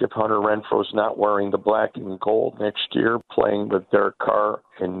shocked if Hunter Renfroe's not wearing the black and gold next year, playing with Derek Carr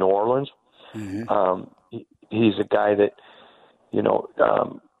in New Orleans. Mm-hmm. He's a guy that,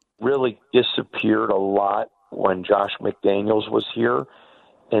 really disappeared a lot when Josh McDaniels was here,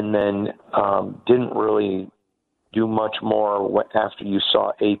 and then didn't really do much more after you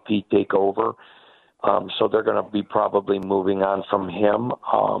saw AP take over. So they're going to be probably moving on from him.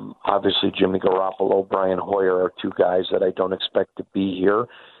 Obviously, Jimmy Garoppolo, Brian Hoyer are two guys that I don't expect to be here.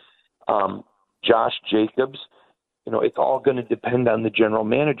 Josh Jacobs, it's all going to depend on the general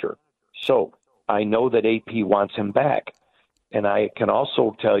manager. So I know that AP wants him back. And I can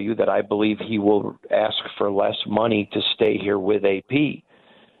also tell you that I believe he will ask for less money to stay here with AP.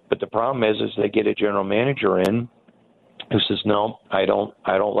 But the problem is they get a general manager in who says, no, I don't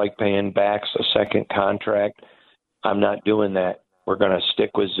like paying backs a second contract. I'm not doing that. We're going to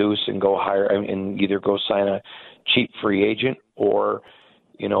stick with Zeus and go hire and either go sign a cheap free agent or,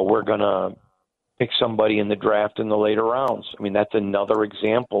 we're going to pick somebody in the draft in the later rounds. I mean, that's another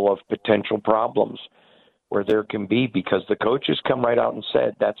example of potential problems where there can be, because the coaches come right out and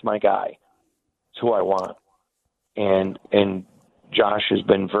said, that's my guy. It's who I want. And Josh has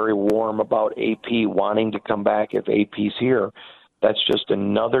been very warm about AP wanting to come back if AP's here. That's just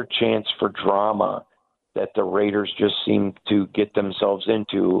another chance for drama that the Raiders just seem to get themselves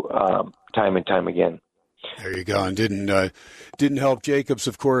into time and time again. There you go. And didn't help Jacobs,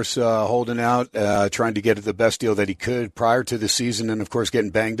 of course, holding out, trying to get the best deal that he could prior to the season, and, of course, getting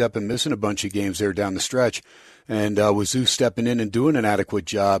banged up and missing a bunch of games there down the stretch. And with Zeus stepping in and doing an adequate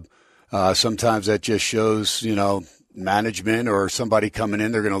job, sometimes that just shows, management or somebody coming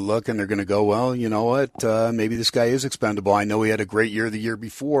in, they're going to look and they're going to go, well, you know what, maybe this guy is expendable. I know he had a great year the year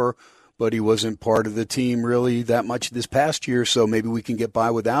before, but he wasn't part of the team really that much this past year, so maybe we can get by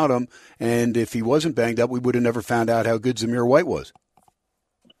without him. And if he wasn't banged up, we would have never found out how good Zamir White was.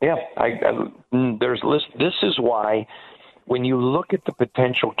 Yeah, this is why when you look at the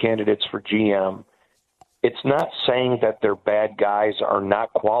potential candidates for GM, it's not saying that their bad guys are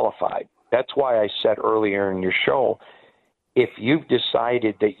not qualified. That's why I said earlier in your show, if you've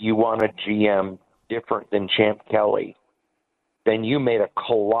decided that you want a GM different than Champ Kelly, then you made a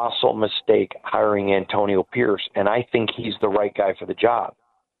colossal mistake hiring Antonio Pierce, and I think he's the right guy for the job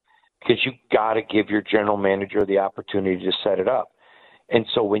because you got to give your general manager the opportunity to set it up. And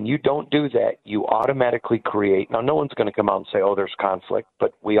so when you don't do that, you automatically create – now, no one's going to come out and say, oh, there's conflict,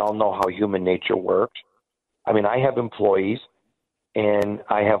 but we all know how human nature works. I mean, I have employees, and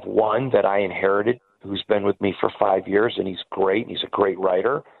I have one that I inherited who's been with me for 5 years, and he's great. He's a great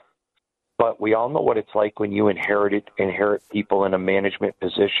writer. But we all know what it's like when you inherit people in a management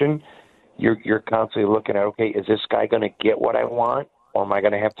position. You're constantly looking at, okay, is this guy going to get what I want, or am I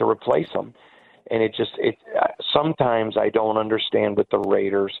going to have to replace him? And sometimes I don't understand with the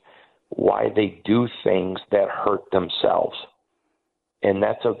Raiders why they do things that hurt themselves, and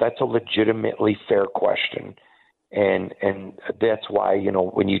that's a legitimately fair question, and that's why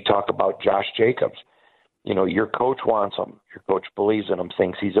when you talk about Josh Jacobs. Your coach wants him. Your coach believes in him,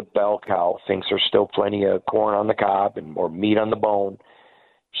 thinks he's a bell cow, thinks there's still plenty of corn on the cob and more meat on the bone.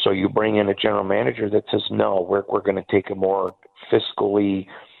 So you bring in a general manager that says, no, we're going to take a more fiscally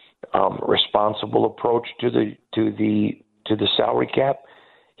responsible approach to the salary cap,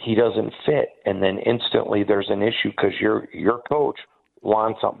 he doesn't fit, and then instantly there's an issue because your coach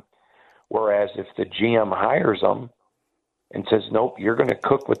wants him. Whereas if the GM hires him and says, nope, you're going to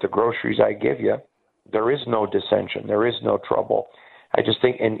cook with the groceries I give you, there is no dissension. There is no trouble. I just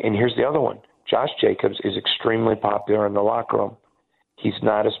think, and here's the other one. Josh Jacobs is extremely popular in the locker room. He's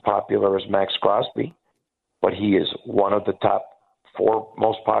not as popular as Max Crosby, but he is one of the top 4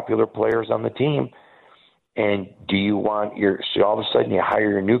 most popular players on the team. And do you want so all of a sudden you hire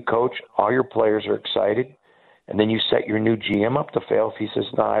your new coach, all your players are excited, and then you set your new GM up to fail if he says,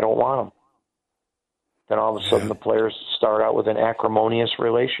 no, I don't want him. Then all of a sudden the players start out with an acrimonious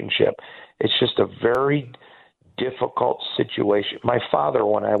relationship. It's just a very difficult situation. My father,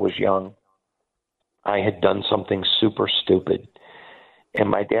 when I was young, I had done something super stupid. And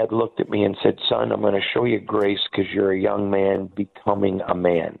my dad looked at me and said, son, I'm going to show you grace because you're a young man becoming a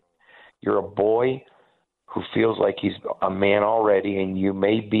man. You're a boy who feels like he's a man already, and you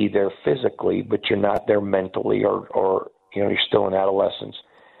may be there physically, but you're not there mentally, or you're still in adolescence.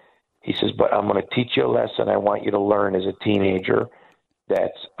 He says, but I'm going to teach you a lesson I want you to learn as a teenager.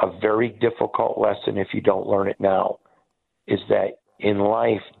 That's a very difficult lesson if you don't learn it now, is that in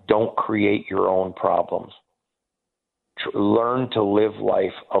life, don't create your own problems. Learn to live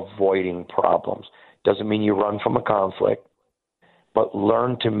life avoiding problems. Doesn't mean you run from a conflict, but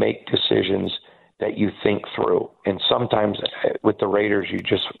learn to make decisions that you think through. And sometimes with the Raiders,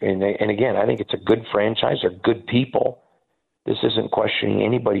 and again, I think it's a good franchise. They're good people. This isn't questioning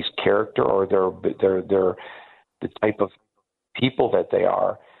anybody's character or their the type of people that they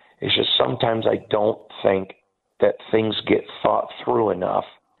are. It's just sometimes I don't think that things get thought through enough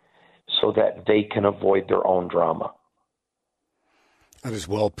so that they can avoid their own drama. That is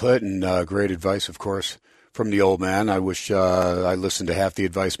well put, and great advice, of course, from the old man. I wish I listened to half the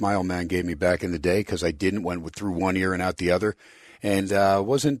advice my old man gave me back in the day, because I didn't, went through one ear and out the other, and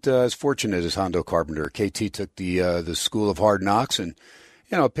wasn't as fortunate as Hondo Carpenter. KT took the school of hard knocks, and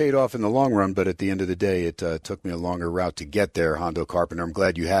it paid off in the long run, but at the end of the day, it took me a longer route to get there, Hondo Carpenter. I'm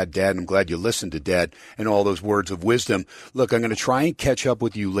glad you had Dad, and I'm glad you listened to Dad and all those words of wisdom. Look, I'm going to try and catch up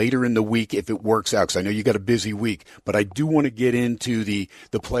with you later in the week if it works out, because I know you got a busy week, but I do want to get into the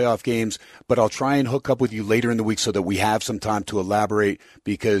playoff games, but I'll try and hook up with you later in the week so that we have some time to elaborate,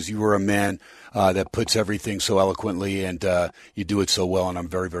 because you are a man that puts everything so eloquently, and you do it so well, and I'm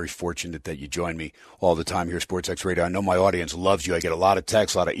very, very fortunate that you join me all the time here at SportsX Radio. I know my audience loves you. I get a lot of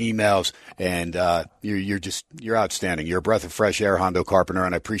texts, a lot of emails, and you're outstanding. You're a breath of fresh air, Hondo Carpenter,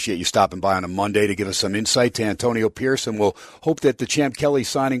 and I appreciate you stopping by on a Monday to give us some insight to Antonio Pierce, and we'll hope that the Champ Kelly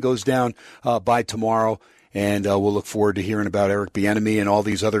signing goes down by tomorrow. And we'll look forward to hearing about Eric Bieniemy and all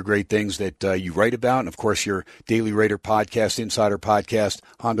these other great things that you write about. And, of course, your Daily Raider podcast, Insider podcast.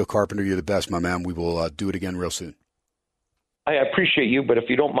 Hondo Carpenter, you're the best, my man. We will do it again real soon. I appreciate you, but if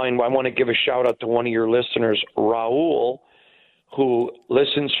you don't mind, I want to give a shout-out to one of your listeners, Raul, who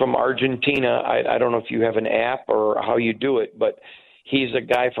listens from Argentina. I don't know if you have an app or how you do it, but he's a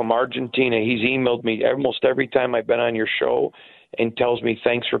guy from Argentina. He's emailed me almost every time I've been on your show and tells me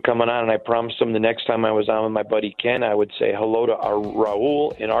thanks for coming on, and I promised him the next time I was on with my buddy Ken, I would say hello to our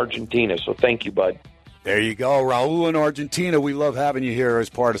Raul in Argentina. So thank you, bud. There you go, Raul in Argentina. We love having you here as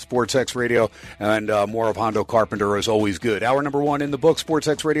part of SportsX Radio, and more of Hondo Carpenter is always good. Hour number 1 in the book,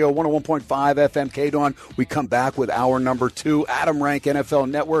 SportsX Radio, 101.5 FM KDON. We come back with hour number 2, Adam Rank NFL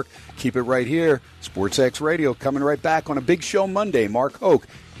Network. Keep it right here. SportsX Radio coming right back on a big show Monday. Mark Hoke,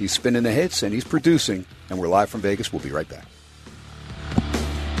 he's spinning the hits, and he's producing, and we're live from Vegas. We'll be right back.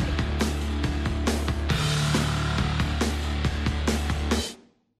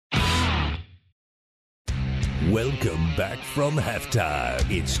 Welcome back from halftime.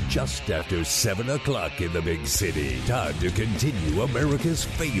 It's just after 7 o'clock in the big city. Time to continue America's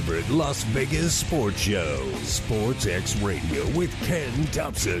favorite Las Vegas sports show, SportsX Radio with Ken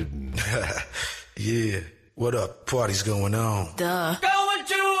Thompson. Yeah, what up? Party's going on. Duh. Going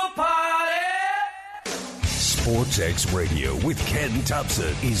to a party! SportsX Radio with Ken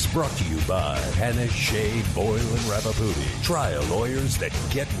Thompson is brought to you by Hannah, Shea, Boyle, and Ravaputi. Trial lawyers that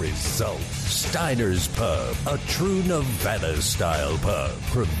get results. Steiner's Pub, a true Nevada-style pub.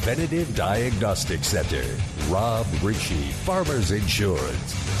 Preventative Diagnostic Center. Rob Ritchie, Farmers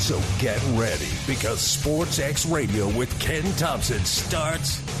Insurance. So get ready, because SportsX Radio with Ken Thompson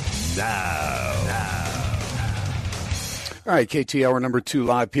starts now. All right, KT, hour number 2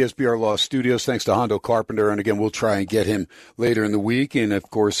 live, PSBR Law Studios. Thanks to Hondo Carpenter. And again, we'll try and get him later in the week. And,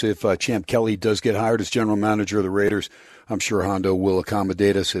 of course, if Champ Kelly does get hired as general manager of the Raiders, I'm sure Hondo will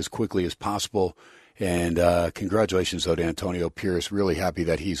accommodate us as quickly as possible. And congratulations, though, to Antonio Pierce. Really happy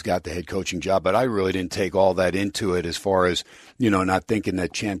that he's got the head coaching job. But I really didn't take all that into it as far as, not thinking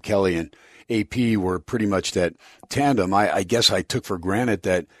that Champ Kelly and AP were pretty much that tandem. I guess I took for granted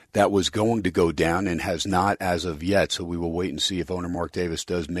that was going to go down and has not as of yet. So we will wait and see if owner Mark Davis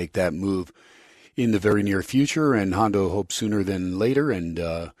does make that move in the very near future. And Hondo hopes sooner than later. And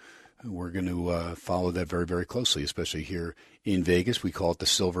we're going to follow that very, very closely, especially here in Vegas. We call it the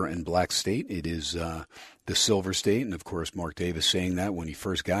Silver and Black State. It is the Silver State. And, of course, Mark Davis saying that when he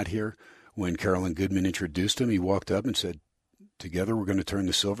first got here. When Carolyn Goodman introduced him, he walked up and said, together we're going to turn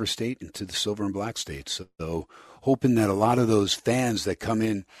the Silver State into the Silver and Black State. So hoping that a lot of those fans that come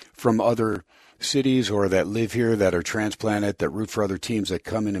in from other cities or that live here that are transplanted, that root for other teams that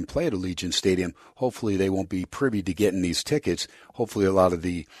come in and play at Allegiant Stadium, hopefully they won't be privy to getting these tickets. Hopefully a lot of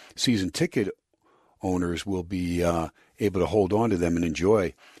the season ticket owners will be able to hold on to them and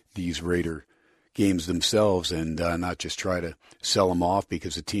enjoy these Raider games themselves and not just try to sell them off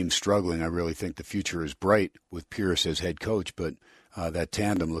because the team's struggling. I really think the future is bright with Pierce as head coach, but that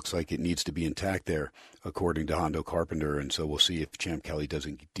tandem looks like it needs to be intact there, according to Hondo Carpenter, and so we'll see if Champ Kelly does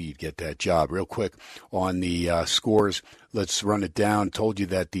indeed get that job. Real quick on the scores, let's run it down. Told you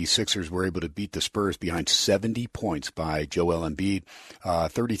that the Sixers were able to beat the Spurs behind 70 points by Joel Embiid,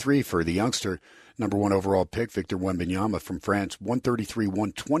 33 for the youngster. Number one overall pick, Victor Wembanyama from France,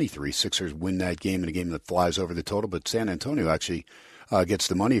 133-123. Sixers win that game in a game that flies over the total, but San Antonio actually gets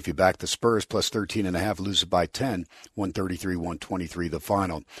the money if you back the Spurs, plus 13.5, loses by 10, 133-123 the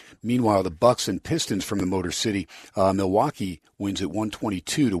final. Meanwhile, the Bucks and Pistons from the Motor City, Milwaukee wins at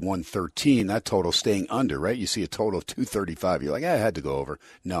 122-113. That total staying under, right? You see a total of 235. You're like, I had to go over.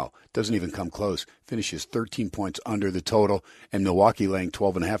 No, doesn't even come close. Finishes 13 points under the total, and Milwaukee laying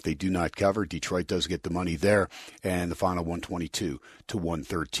 12.5. They do not cover. Detroit does get the money there, and the final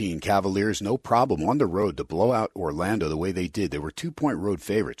 122-113. Cavaliers, no problem on the road to blow out Orlando the way they did. They were 2-point road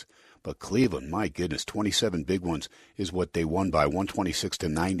favorites. But Cleveland, my goodness, 27 big ones is what they won by,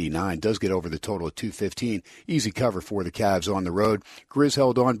 126-99. Does get over the total of 215. Easy cover for the Cavs on the road. Grizz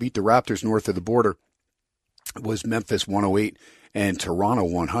held on, beat the Raptors north of the border. It was Memphis 108 and Toronto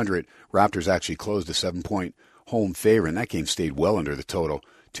 100. Raptors actually closed a 7-point home favor, and that game stayed well under the total,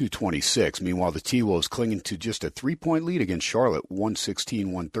 226. Meanwhile, the T-Wolves clinging to just a 3-point lead against Charlotte,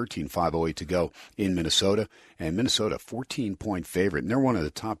 116-113, 5:08 to go in Minnesota. And Minnesota, 14-point favorite. And they're one of the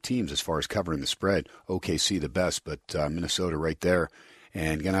top teams as far as covering the spread. OKC the best, but Minnesota right there.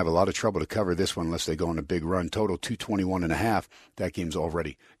 And going to have a lot of trouble to cover this one unless they go on a big run. Total 221.5. That game's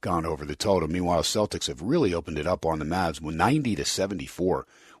already gone over the total. Meanwhile, Celtics have really opened it up on the Mavs, 90-74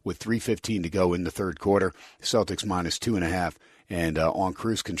 with 3:15 to go in the third quarter. Celtics minus 2.5. And on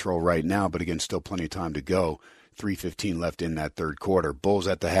cruise control right now, but again, still plenty of time to go. 3:15 left in that third quarter. Bulls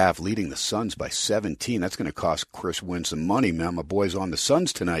at the half, leading the Suns by 17. That's going to cost Chris Wynn some money, man. My boys on the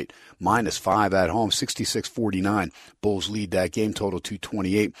Suns tonight, -5 at home, 66-49. Bulls lead that game, total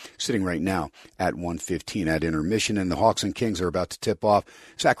 228, sitting right now at 115 at intermission. And the Hawks and Kings are about to tip off.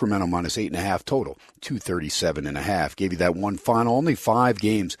 Sacramento -8.5, total 237.5. Gave you that one final. Only 5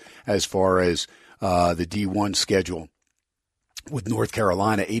 games as far as the D1 schedule, with North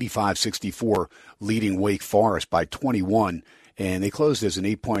Carolina 85-64 leading Wake Forest by 21. And they closed as an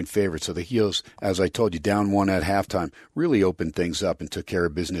 8-point favorite. So the Heels, as I told you, down 1 at halftime, really opened things up and took care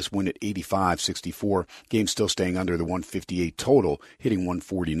of business. Win at 85-64. Game still staying under the 158 total, hitting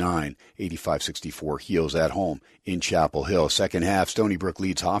 149. 85-64 Heels at home in Chapel Hill. Second half, Stony Brook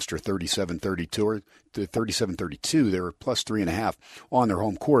leads Hofstra 37-32. To 37-32. They were plus 3.5 on their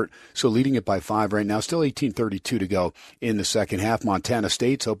home court. So leading it by 5 right now. Still 18-32 to go in the second half. Montana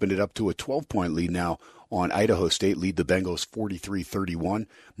State's opened it up to a 12-point lead now on Idaho State. Lead the Bengals 43-31.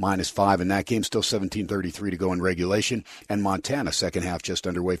 -5 in that game. Still 17-33 to go in regulation. And Montana, second half just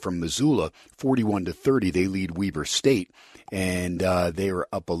underway from Missoula, 41-30. They lead Weber State. And they are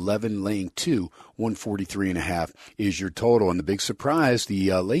up 11, laying 2. 143.5 is your total. And the big surprise,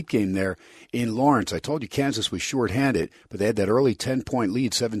 the late game there in Lawrence. I told you Kansas was shorthanded, but they had that early 10-point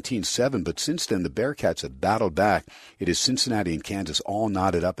lead, 17-7. But since then, the Bearcats have battled back. It is Cincinnati and Kansas all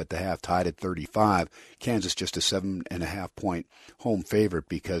knotted up at the half, tied at 35. Kansas just a 7.5-point home favorite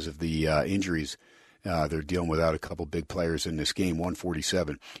because of the injuries. They're dealing without a couple big players in this game.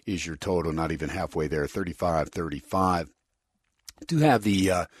 147 is your total, not even halfway there, 35-35. Do have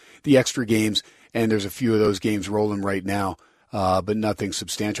the extra games, and there's a few of those games rolling right now, but nothing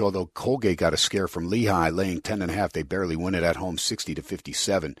substantial, although Colgate got a scare from Lehigh, laying 10.5. They barely win it at home,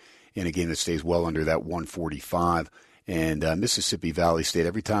 60-57, in a game that stays well under that 145. And Mississippi Valley State,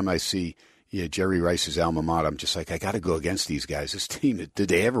 every time I see Yeah, Jerry Rice's alma mater. I'm just like, I got to go against these guys. This team, did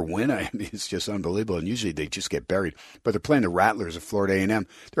they ever win? I mean, it's just unbelievable. And usually they just get buried. But they're playing the Rattlers of Florida A&M.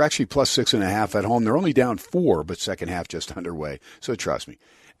 They're actually plus 6.5 at home. They're only down 4, but second half just underway. So trust me,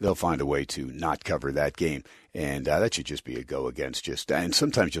 they'll find a way to not cover that game. And that should just be a go against. And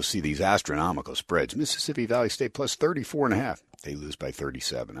sometimes you'll see these astronomical spreads. Mississippi Valley State plus 34.5. They lose by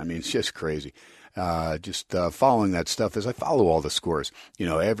 37. I mean, it's just crazy. Following that stuff as I follow all the scores,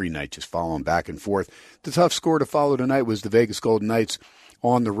 every night, just following back and forth. The tough score to follow tonight was the Vegas Golden Knights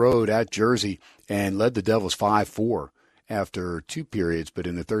on the road at Jersey and led the Devils 5-4 after 2 periods. But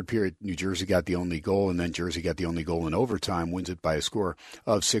in the third period, New Jersey got the only goal, and then Jersey got the only goal in overtime, wins it by a score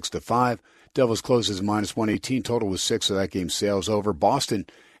of 6-5. Devils closes minus 118. Total was 6, so that game sails over. Boston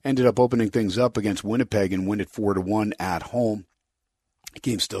ended up opening things up against Winnipeg and win it 4-1 at home.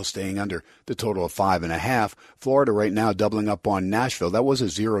 Game still staying under the total of 5.5. Florida right now doubling up on Nashville. That was a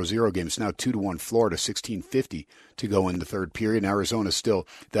 0-0 game. It's now 2-1 Florida, 16:50 to go in the third period. And Arizona still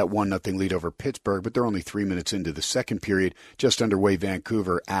that 1-0 lead over Pittsburgh, but they're only 3 minutes into the second period. Just underway,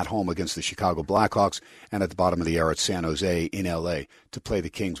 Vancouver at home against the Chicago Blackhawks. And at the bottom of the hour at San Jose in L.A. to play the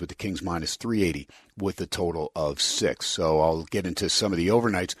Kings with the Kings minus 380 with a total of 6. So I'll get into some of the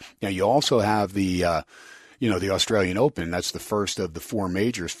overnights. Now you also have the Australian Open. That's the first of the 4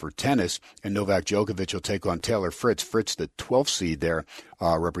 majors for tennis. And Novak Djokovic will take on Taylor Fritz. Fritz, the 12th seed there,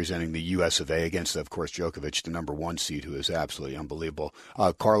 representing the U.S. of A. against, of course, Djokovic, the number 1 seed, who is absolutely unbelievable.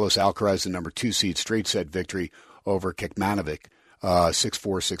 Carlos Alcaraz, the number 2 seed, straight set victory over Kekmanovic.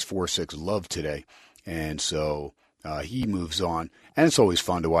 6-4, 6-4, 6 love today. And so he moves on. And it's always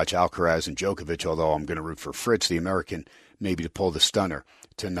fun to watch Alcaraz and Djokovic, although I'm going to root for Fritz, the American, maybe to pull the stunner.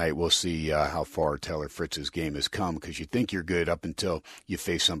 Tonight we'll see how far Taylor Fritz's game has come, because you think you're good up until you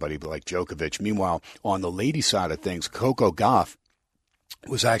face somebody like Djokovic. Meanwhile, on the lady side of things, Coco Gauff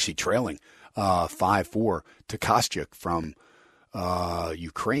was actually trailing 5-4 to Kostyuk from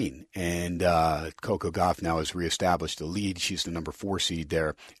Ukraine. And Coco Gauff now has reestablished the lead. She's the number 4 seed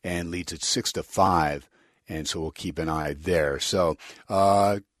there and leads at 6-5. And so we'll keep an eye there. So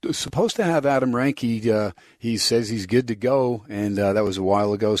supposed to have Adam Rank. He says he's good to go, and that was a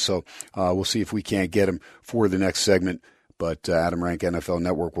while ago. So we'll see if we can't get him for the next segment. But Adam Rank, NFL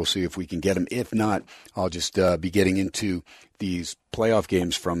Network, we'll see if we can get him. If not, I'll just be getting into these playoff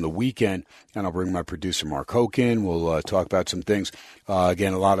games from the weekend, and I'll bring my producer Mark Hoke in. We'll talk about some things.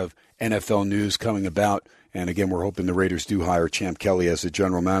 Again, a lot of NFL news coming about. And again, we're hoping the Raiders do hire Champ Kelly as the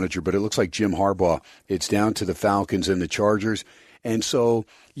general manager. But it looks like Jim Harbaugh, it's down to the Falcons and the Chargers. And so,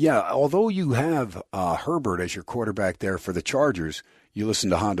 yeah, although you have Herbert as your quarterback there for the Chargers, you listen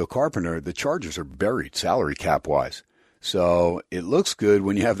to Hondo Carpenter, the Chargers are buried salary cap-wise. So it looks good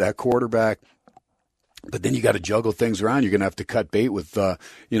when you have that quarterback. But then you got to juggle things around. You're going to have to cut bait with, a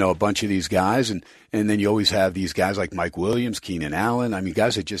bunch of these guys. And then you always have these guys like Mike Williams, Keenan Allen. I mean,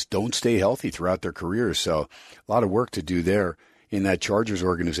 guys that just don't stay healthy throughout their careers. So a lot of work to do there in that Chargers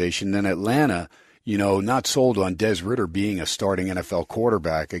organization. Then Atlanta, not sold on Des Ridder being a starting NFL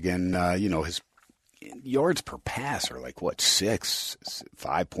quarterback. Again, his yards per pass are like, 6,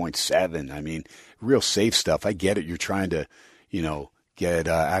 5.7. I mean, real safe stuff. I get it. You're trying to, get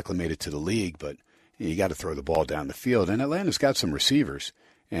acclimated to the league, but you got to throw the ball down the field. And Atlanta's got some receivers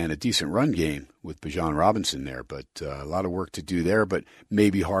and a decent run game with Bijan Robinson there, but a lot of work to do there. But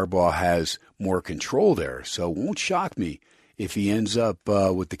maybe Harbaugh has more control there. So it won't shock me if he ends up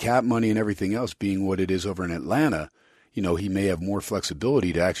with the cap money and everything else being what it is over in Atlanta. He may have more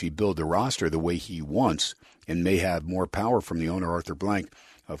flexibility to actually build the roster the way he wants, and may have more power from the owner, Arthur Blank,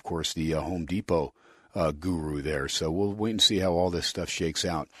 of course, the Home Depot guru there. So we'll wait and see how all this stuff shakes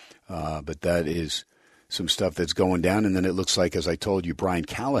out. But that is some stuff that's going down. And then it looks like, as I told you, Brian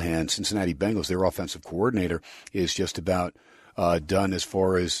Callahan, Cincinnati Bengals, their offensive coordinator, is just about done as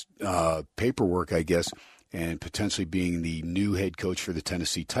far as paperwork, I guess, and potentially being the new head coach for the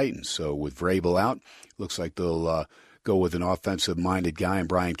Tennessee Titans. So with Vrabel out, looks like they'll go with an offensive-minded guy in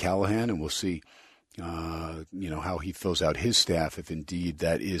Brian Callahan, and we'll see how he fills out his staff, if indeed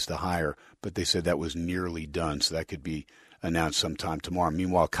that is the hire. But they said that was nearly done, so that could be announced sometime tomorrow.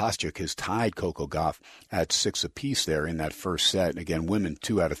 Meanwhile, Kostyuk has tied Coco Gauff at 6 apiece there in that first set. Again, women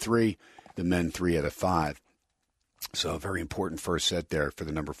 2 out of 3, the men 3 out of 5. So a very important first set there for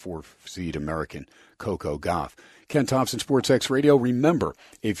the number 4 seed American Coco Gauff. Ken Thompson, SportsXradio. Remember,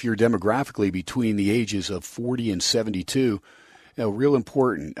 if you're demographically between the ages of 40 and 72, real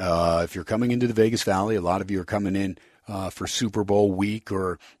important. If you're coming into the Vegas Valley, a lot of you are coming in for Super Bowl week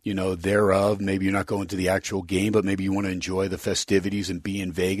or, thereof. Maybe you're not going to the actual game, but maybe you want to enjoy the festivities and be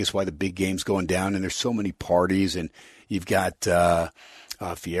in Vegas while the big game's going down. And there's so many parties, and you've got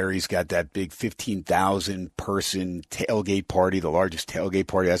Fieri's got that big 15,000-person tailgate party, the largest tailgate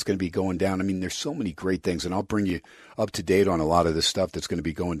party. That's going to be going down. I mean, there's so many great things, and I'll bring you up to date on a lot of this stuff that's going to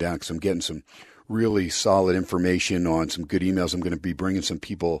be going down because I'm getting some really solid information on some good emails. I'm going to be bringing some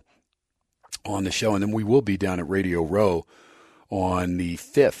people on the show, and then we will be down at Radio Row on the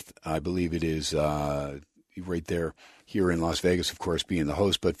 5th, I believe it is, right there here in Las Vegas, of course, being the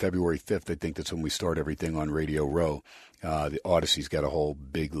host. But February 5th, I think that's when we start everything on Radio Row. The Odyssey's got a whole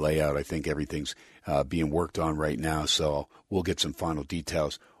big layout. I think everything's being worked on right now, so we'll get some final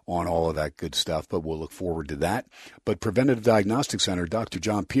details on all of that good stuff, but we'll look forward to that. But Preventative Diagnostic Center, Dr.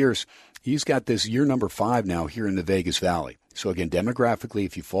 John Pierce, he's got this year number 5 now here in the Vegas Valley. So again, demographically,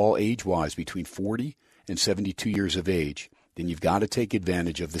 if you fall age-wise between 40 and 72 years of age, then you've got to take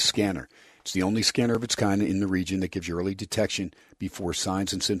advantage of the scanner. It's the only scanner of its kind in the region that gives you early detection before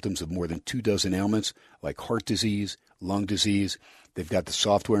signs and symptoms of more than 24 ailments like heart disease, lung disease. They've got the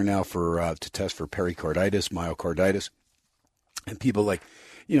software now for to test for pericarditis, myocarditis. And people like,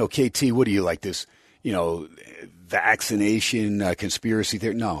 KT, what do you like this, vaccination conspiracy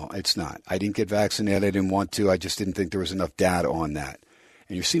theory? No, it's not. I didn't get vaccinated. I didn't want to. I just didn't think there was enough data on that.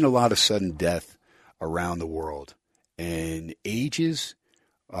 And you're seeing a lot of sudden death around the world. And ages,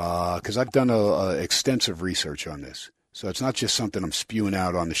 because I've done extensive research on this. So it's not just something I'm spewing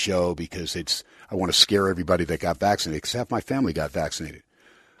out on the show because I want to scare everybody that got vaccinated, because half my family got vaccinated.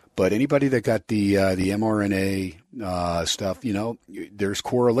 But anybody that got the mRNA stuff, there's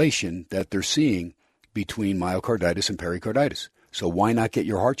correlation that they're seeing between myocarditis and pericarditis. So why not get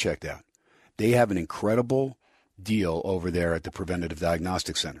your heart checked out? They have an incredible deal over there at the Preventative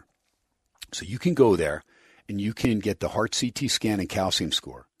Diagnostic Center. So you can go there and you can get the heart CT scan and calcium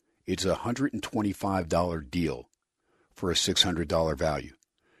score. It's a $125 deal for a $600 value.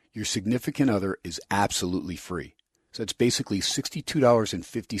 Your significant other is absolutely free. So it's basically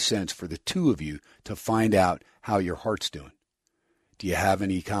 $62.50 for the two of you to find out how your heart's doing. Do you have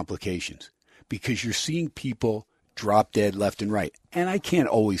any complications? Because you're seeing people drop dead left and right. And I can't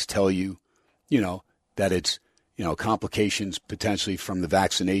always tell you, that it's, complications potentially from the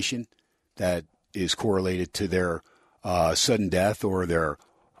vaccination that is correlated to their sudden death or their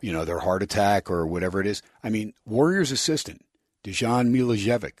heart attack or whatever it is. I mean, Warriors assistant, Dejan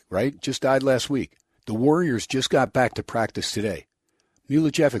Milojevic, right, just died last week. The Warriors just got back to practice today.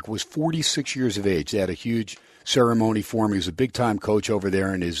 Milojevic was 46 years of age. They had a huge ceremony for him. He was a big-time coach over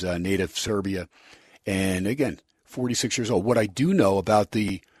there in his native Serbia. And, again, 46 years old. What I do know about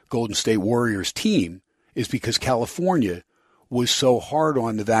the Golden State Warriors team is because California was so hard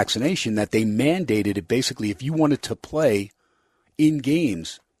on the vaccination that they mandated it. Basically, if you wanted to play in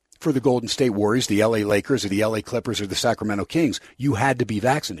games for the Golden State Warriors, the LA Lakers, or the LA Clippers, or the Sacramento Kings, you had to be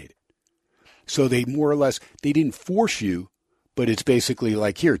vaccinated. So they more or less, they didn't force you, but it's basically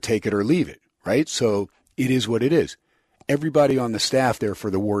like, here, take it or leave it, right? So it is what it is. Everybody on the staff there for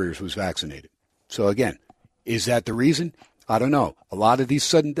the Warriors was vaccinated. So again, is that the reason? I don't know. A lot of these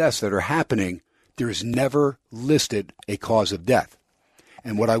sudden deaths that are happening, there is never listed a cause of death.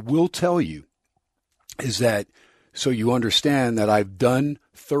 And what I will tell you is that, so you understand that I've done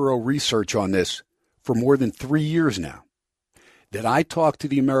thorough research on this for more than 3 years now, that I talked to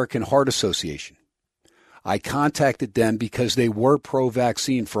the American Heart Association. I contacted them because they were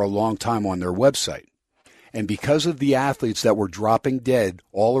pro-vaccine for a long time on their website. And because of the athletes that were dropping dead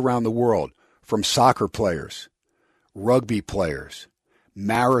all around the world, from soccer players, rugby players,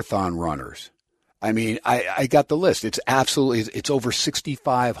 marathon runners, I mean, I got the list. It's over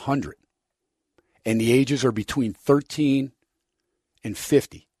 6,500. And the ages are between 13 and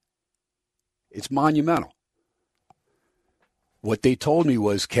 50. It's monumental. What they told me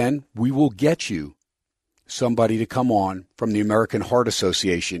was, Ken, we will get you somebody to come on from the American Heart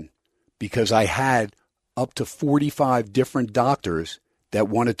Association, because I had up to 45 different doctors that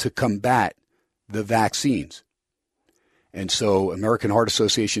wanted to combat the vaccines. And so American Heart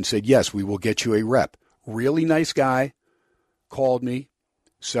Association said, yes, we will get you a rep. Really nice guy, called me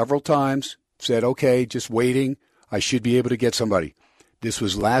several times, said, okay, just waiting. I should be able to get somebody. This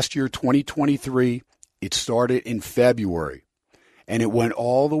was last year, 2023. It started in February. And it went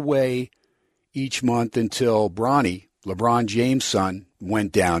all the way each month until Bronny, LeBron James' son,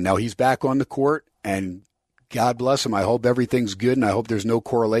 went down. Now he's back on the court, and God bless him. I hope everything's good, and I hope there's no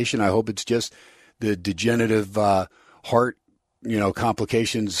correlation. I hope it's just the degenerative heart,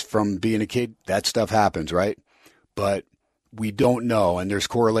 complications from being a kid. That stuff happens, right? But we don't know, and there's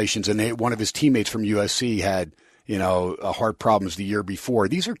correlations. And one of his teammates from USC had heart problems the year before.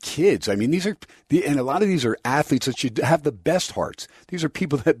 These are kids. I mean, and a lot of these are athletes that should have the best hearts. These are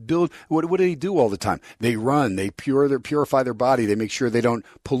people that build. What do they do all the time? They run. They purify their body. They make sure they don't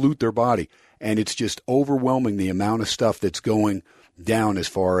pollute their body. And it's just overwhelming the amount of stuff that's going down as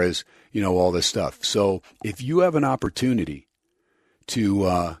far as, all this stuff. So if you have an opportunity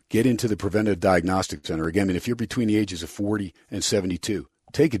to get into the Preventive Diagnostic Center, again, if you're between the ages of 40 and 72,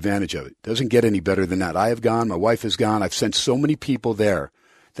 take advantage of it. Doesn't get any better than that. I have gone. My wife has gone. I've sent so many people there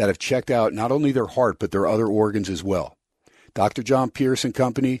that have checked out not only their heart, but their other organs as well. Dr. John Pierce and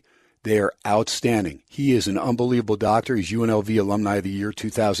Company, they are outstanding. He is an unbelievable doctor. He's UNLV Alumni of the Year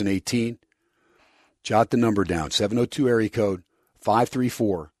 2018. Jot the number down, 702 area code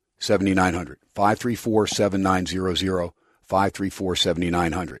 534-7900, 534-7900,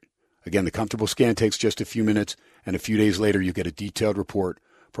 534-7900. Again, the comfortable scan takes just a few minutes, and a few days later you get a detailed report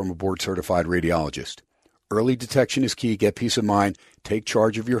from a board-certified radiologist. Early detection is key. Get peace of mind. Take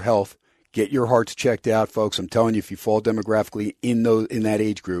charge of your health. Get your hearts checked out, folks. I'm telling you, if you fall demographically in that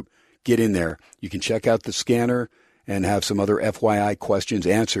age group, get in there. You can check out the scanner and have some other FYI questions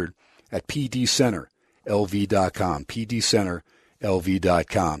answered at pdcenterlv.com,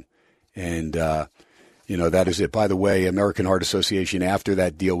 pdcenterlv.com. And, that is it. By the way, American Heart Association, after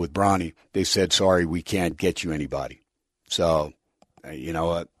that deal with Bronny, they said, sorry, we can't get you anybody. So,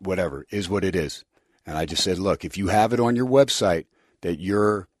 whatever, is what it is. And I just said, look, if you have it on your website that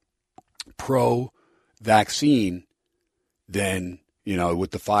you're pro-vaccine, then,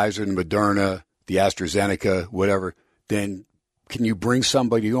 with the Pfizer, the Moderna, the AstraZeneca, whatever, then can you bring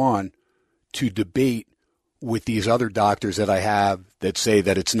somebody on to debate with these other doctors that I have that say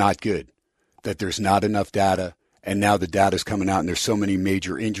that it's not good, that there's not enough data, and now the data's coming out and there's so many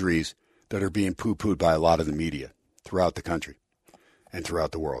major injuries that are being poo-pooed by a lot of the media throughout the country and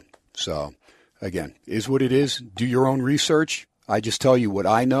throughout the world. So, again, is what it is. Do your own research. I just tell you what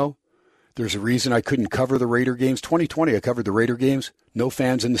I know. There's a reason I couldn't cover the Raider games. 2020, I covered the Raider games. No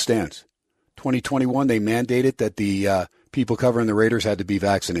fans in the stands. 2021, they mandated that the people covering the Raiders had to be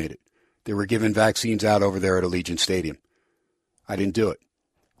vaccinated. They were giving vaccines out over there at Allegiant Stadium. I didn't do it.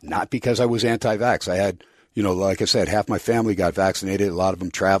 Not because I was anti-vax. I had, like I said, half my family got vaccinated, a lot of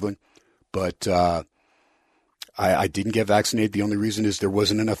them traveling. But I didn't get vaccinated. The only reason is there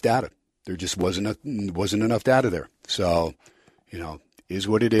wasn't enough data. There just wasn't enough data there. So, is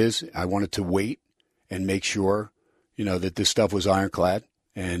what it is. I wanted to wait and make sure, that this stuff was ironclad.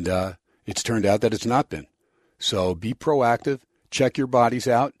 And it's turned out that it's not been. So be proactive. Check your bodies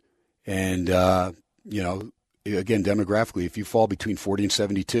out. And, again, demographically, if you fall between 40 and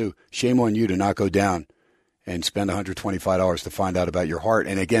 72, shame on you to not go down and spend $125 to find out about your heart.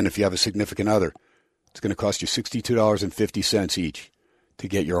 And, again, if you have a significant other, it's going to cost you $62.50 each to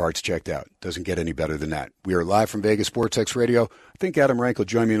get your hearts checked out. Doesn't get any better than that. We are live from Vegas, SportsXradio. I think Adam Rank will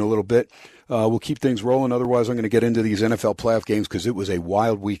join me in a little bit. We'll keep things rolling. Otherwise, I'm going to get into these NFL playoff games because it was a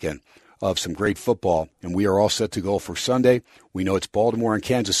wild weekend of some great football, and we are all set to go for Sunday. We know it's Baltimore and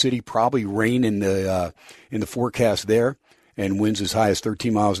Kansas City, probably rain in the forecast there, and winds as high as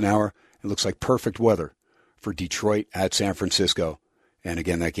 13 miles an hour. It looks like perfect weather for Detroit at San Francisco. And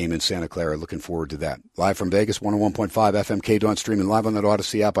again, that game in Santa Clara, looking forward to that. Live from Vegas, 101.5 FM K-Dawn, streaming live on that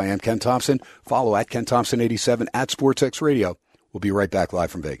Odyssey app. I am Ken Thompson. Follow at Ken Thompson 87 at SportsXradio. We'll be right back live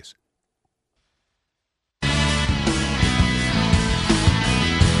from Vegas.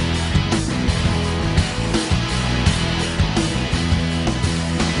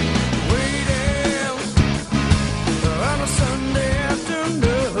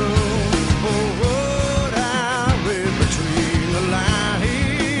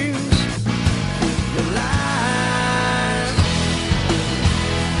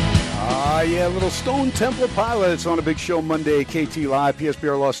 Yeah, little Stone Temple Pilots on a big show Monday, KT Live,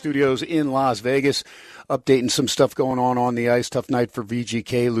 PSBR Law Studios in Las Vegas. Updating some stuff going on the ice. Tough night for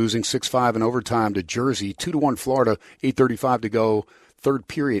VGK, losing 6-5 in overtime to Jersey. 2-1 Florida, 8:35 to go. Third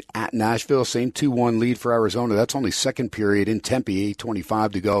period at Nashville. Same 2-1 lead for Arizona. That's only second period in Tempe,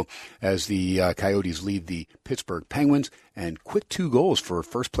 8:25 to go as the Coyotes lead the Pittsburgh Penguins. And quick 2 goals for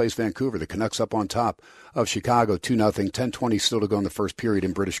first-place Vancouver. The Canucks up on top of Chicago, 2-0. 10:20 still to go in the first period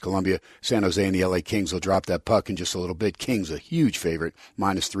in British Columbia. San Jose and the LA Kings will drop that puck in just a little bit. Kings a huge favorite,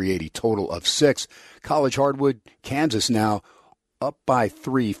 minus 380, total of 6. College hardwood, Kansas now up by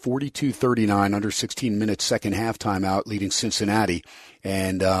 3, 42-39, under 16 minutes, second half timeout, leading Cincinnati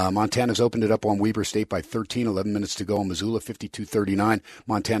And Montana's opened it up on Weber State by 13, 11 minutes to go in Missoula, 52-39.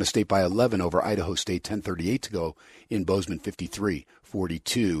 Montana State by 11 over Idaho State, 10:38 to go in Bozeman,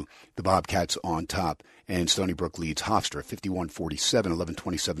 53-42. The Bobcats on top. And Stony Brook leads Hofstra, 51-47,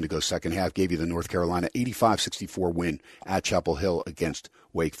 11:27 to go second half. Gave you the North Carolina 85-64 win at Chapel Hill against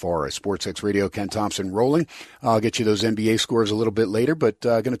Wake Forest. SportsXradio, Ken Thompson rolling. I'll get you those NBA scores a little bit later, but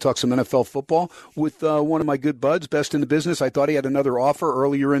going to talk some NFL football with one of my good buds, best in the business. I thought he had another offer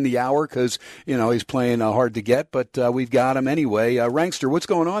earlier in the hour because, he's playing hard to get, but we've got him anyway. Rankster, what's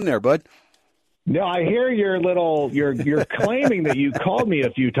going on there, bud? No, I hear you're claiming that you called me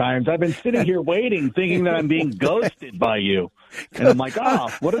a few times. I've been sitting here waiting, thinking that I'm being ghosted by you. And I'm like,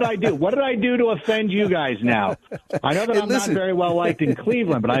 what did I do? What did I do to offend you guys now? I know that I'm not very well liked in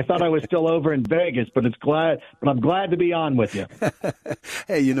Cleveland, but I thought I was still over in Vegas, but I'm glad to be on with you.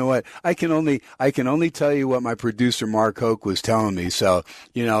 Hey, you know what? I can only tell you what my producer Mark Hoke was telling me. So,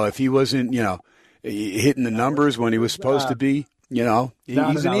 if he wasn't, hitting the numbers when he was supposed to be,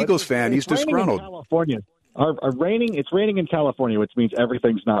 he's an Eagles fan. He's disgruntled. California. It's raining in California, which means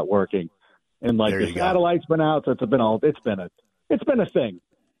everything's not working. And the satellite's been out, so it's been a thing.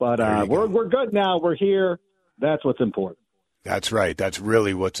 But we're good now. We're here. That's what's important. That's right. That's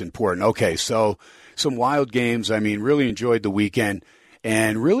really what's important. Okay, so some wild games. I mean, really enjoyed the weekend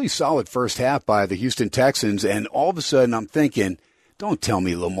and really solid first half by the Houston Texans. And all of a sudden I'm thinking, don't tell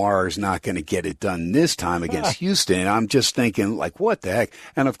me Lamar is not going to get it done this time against Houston. I'm just thinking, what the heck?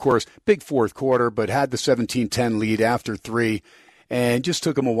 And, of course, big fourth quarter, but had the 17-10 lead after 3, and just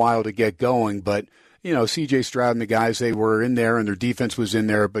took them a while to get going. But, C.J. Stroud and the guys, they were in there, and their defense was in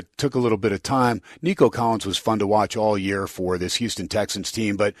there, but took a little bit of time. Nico Collins was fun to watch all year for this Houston Texans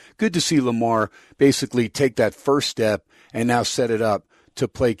team, but good to see Lamar basically take that first step and now set it up to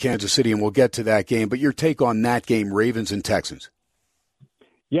play Kansas City, and we'll get to that game. But your take on that game, Ravens and Texans?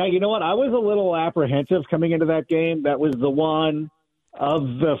 Yeah, you know what? I was a little apprehensive coming into that game. That was the one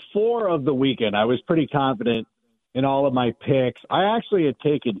of the 4 of the weekend. I was pretty confident in all of my picks. I actually had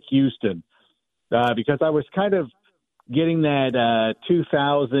taken Houston because I was kind of getting that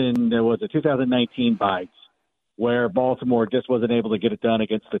 2019 vibes where Baltimore just wasn't able to get it done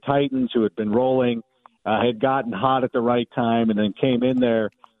against the Titans, who had been rolling, had gotten hot at the right time, and then came in there.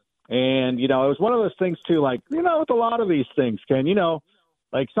 And, it was one of those things, too, with a lot of these things, Ken,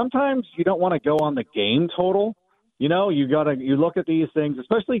 sometimes you don't want to go on the game total. You look at these things,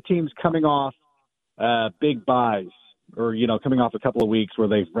 especially teams coming off big buys or, coming off a couple of weeks where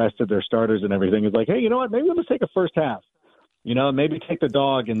they've rested their starters and everything. It's like, hey, you know what? Maybe let's take a first half. Maybe take the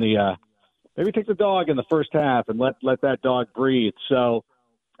dog in the first half and let that dog breathe. So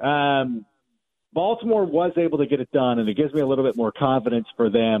Baltimore was able to get it done, and it gives me a little bit more confidence for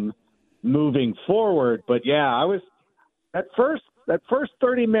them moving forward. But yeah, I was that first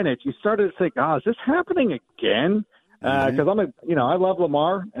 30 minutes, you started to think, is this happening again? Because I love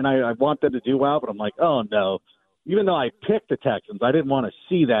Lamar and I want them to do well, but I'm like, oh no. Even though I picked the Texans, I didn't want to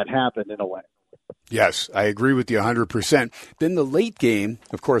see that happen in a way. Yes, I agree with you 100%. Then the late game,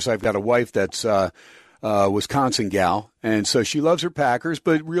 of course, I've got a wife that's Wisconsin gal, and so she loves her Packers,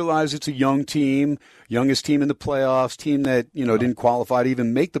 but realized it's a young team, youngest team in the playoffs, team that didn't qualify to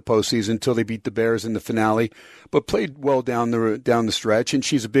even make the postseason until they beat the Bears in the finale, but played well down the stretch. And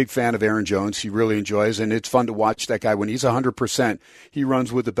she's a big fan of Aaron Jones. She really enjoys, and it's fun to watch that guy when he's 100%. He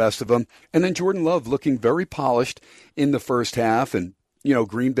runs with the best of them. And then Jordan Love looking very polished in the first half, and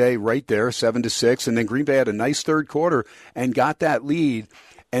Green Bay right there, 7-6, and then Green Bay had a nice third quarter and got that lead.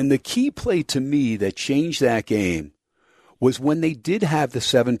 And the key play to me that changed that game was when they did have the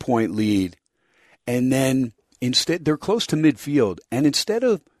 7-point lead, and then instead they're close to midfield, and instead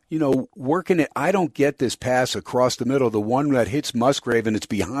of working it, I don't get this pass across the middle, the one that hits Musgrave and it's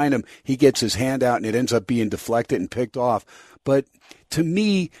behind him, he gets his hand out and it ends up being deflected and picked off. But to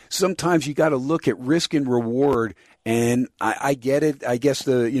me, sometimes you got to look at risk and reward. And I get it. I guess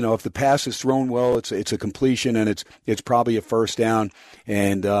if the pass is thrown well, it's a completion and it's probably a first down.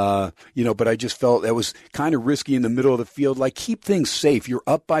 And but I just felt that was kind of risky in the middle of the field. Keep things safe. You're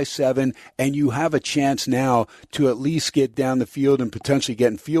up by 7, and you have a chance now to at least get down the field and potentially get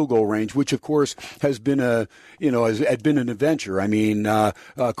in field goal range, which of course has been an adventure. I mean,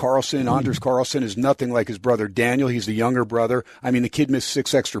 Anders Carlson is nothing like his brother Daniel. He's the younger brother. I mean, the kid missed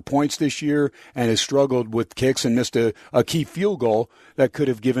 6 extra points this year and has struggled with kicks and missed a key field goal that could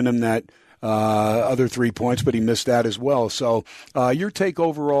have given him that other 3 points, but he missed that as well. So your take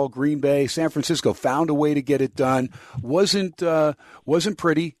overall, Green Bay, San Francisco found a way to get it done. Wasn't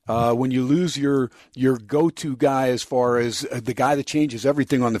pretty when you lose your go-to guy as far as the guy that changes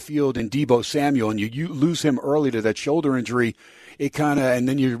everything on the field in Deebo Samuel, and you lose him early to that shoulder injury. it kind of, and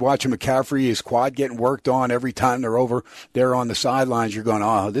then you're watching McCaffrey, his quad getting worked on every time they're over there on the sidelines. You're going,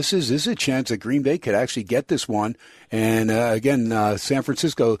 oh, this is a chance that Green Bay could actually get this one. And again, San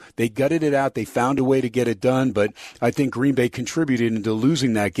Francisco, they gutted it out. They found a way to get it done, but I think Green Bay contributed into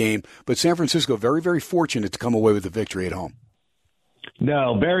losing that game. But San Francisco, very, very fortunate to come away with a victory at home.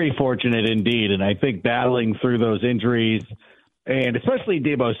 No, very fortunate indeed. And I think battling through those injuries, and especially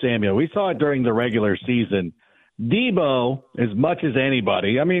Deebo Samuel, we saw it during the regular season. Deebo, as much as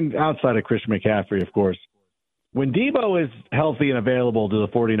anybody, I mean, outside of Christian McCaffrey, of course, when Deebo is healthy and available to the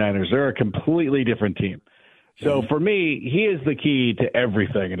 49ers, they're a completely different team. So for me, he is the key to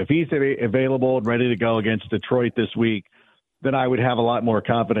everything. And if he's available and ready to go against Detroit this week, then I would have a lot more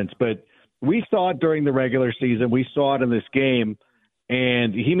confidence. But we saw it during the regular season. We saw it in this game,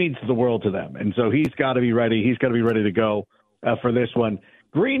 and he means the world to them. And so he's got to be ready. He's got to be ready to go for this one.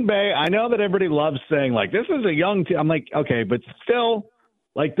 Green Bay, I know that everybody loves saying, like, this is a young team. I'm like, okay, but still,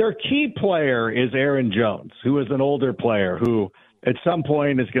 like, their key player is Aaron Jones, who is an older player who at some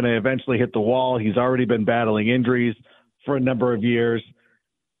point is going to eventually hit the wall. He's already been battling injuries for a number of years.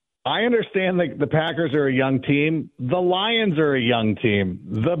 I understand that the Packers are a young team. The Lions are a young team.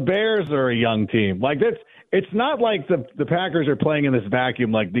 The Bears are a young team. Like, it's not like the Packers are playing in this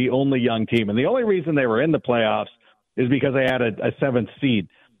vacuum like the only young team. And the only reason they were in the playoffs is because they had a seventh seed.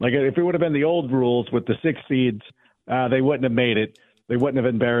 Like, if it would have been the old rules with the six seeds, they wouldn't have made it. They wouldn't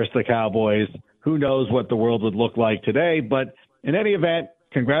have embarrassed the Cowboys. Who knows what the world would look like today. But in any event,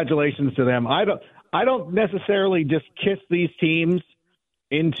 congratulations to them. I don't necessarily just kiss these teams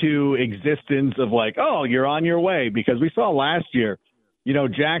into existence of like, oh, you're on your way, because we saw last year,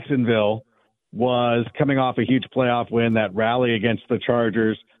 Jacksonville was coming off a huge playoff win, that rally against the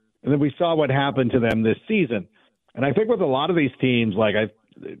Chargers, and then we saw what happened to them this season. And I think with a lot of these teams, like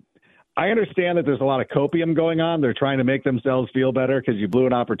I understand that there's a lot of copium going on. They're trying to make themselves feel better because you blew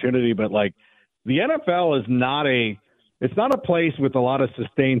an opportunity, but like the NFL is not it's not a place with a lot of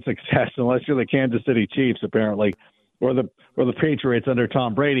sustained success unless you're the Kansas City Chiefs, apparently, or the Patriots under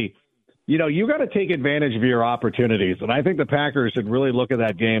Tom Brady. You got to take advantage of your opportunities. And I think the Packers should really look at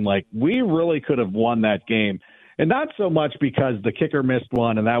that game like we really could have won that game. And not so much because the kicker missed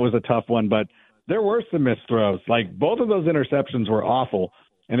one and that was a tough one, but there were some missed throws. Like, both of those interceptions were awful.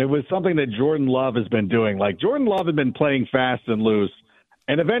 And it was something that Jordan Love has been doing. Like, Jordan Love had been playing fast and loose.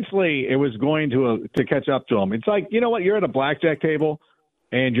 And eventually it was going to catch up to him. It's like, you know what? You're at a blackjack table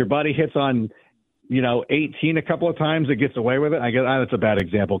and your buddy hits on, 18 a couple of times. It gets away with it. I guess that's a bad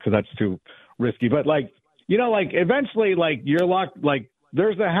example because that's too risky. But eventually, you're locked. Like,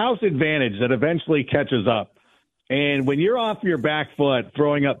 there's a house advantage that eventually catches up. And when you're off your back foot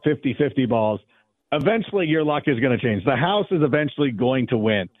throwing up 50-50 balls, eventually your luck is going to change. The house is eventually going to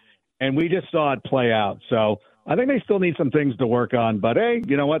win. And we just saw it play out. So I think they still need some things to work on, but hey,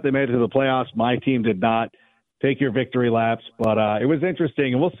 you know what? They made it to the playoffs. My team did not. Take your victory laps, but it was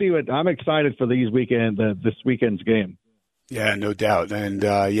interesting, and we'll see I'm excited for this weekend's game. Yeah, no doubt. And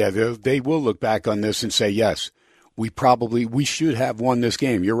they will look back on this and say, yes, we should have won this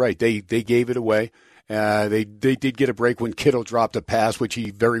game. You're right. They gave it away. They did get a break when Kittle dropped a pass, which he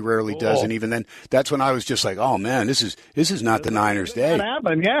very rarely does. And even then, that's when I was just like, oh man, this is not the Niners' day. What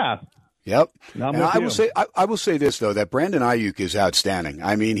happened? Yeah. Yep. I will say this, though, that Brandon Ayuk is outstanding.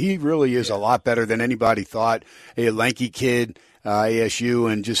 I mean, he really is a lot better than anybody thought. A lanky kid,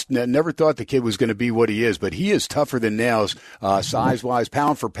 ASU, and just never thought the kid was going to be what he is. But he is tougher than nails, size-wise,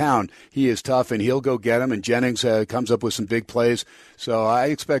 pound for pound. He is tough, and he'll go get him. And Jennings comes up with some big plays. So I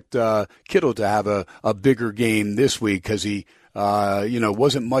expect Kittle to have a bigger game this week because he,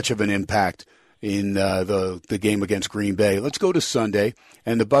 wasn't much of an impact in the game against Green Bay. Let's go to Sunday.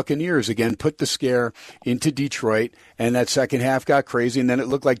 And the Buccaneers, again, put the scare into Detroit. And that second half got crazy. And then it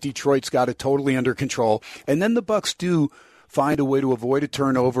looked like Detroit's got it totally under control. And then the Bucs do find a way to avoid a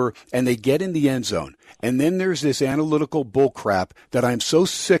turnover, and they get in the end zone. And then there's this analytical bullcrap that I'm so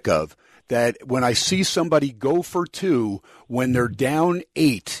sick of that when I see somebody go for two when they're down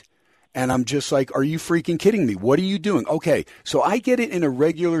 8, and I'm just like, are you freaking kidding me? What are you doing? Okay, so I get it in a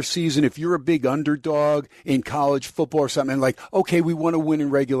regular season. If you're a big underdog in college football or something, like, okay, we want to win in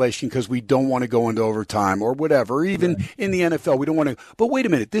regulation because we don't want to go into overtime or whatever. Or even in the NFL, we don't want to. But wait a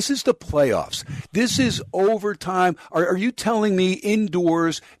minute, this is the playoffs. This is overtime. Are you telling me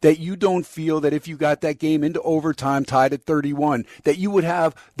indoors that you don't feel that if you got that game into overtime tied at 31, that you would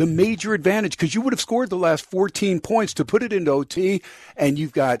have the major advantage because you would have scored the last 14 points to put it into OT, and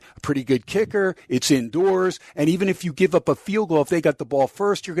you've got a pretty good kicker, it's indoors, and even if you give up a field goal, if they got the ball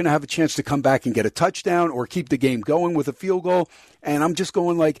first, you're going to have a chance to come back and get a touchdown or keep the game going with a field goal. And I'm just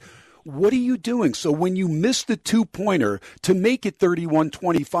going like, What are you doing? So when you miss the two-pointer to make it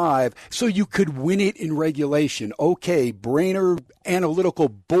 31-25 so you could win it in regulation, okay, brainer, analytical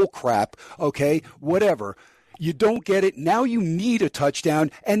bullcrap, okay, whatever. You don't get it. Now you need a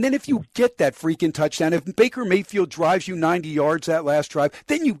touchdown. And then if you get that freaking touchdown, if Baker Mayfield drives you 90 yards that last drive,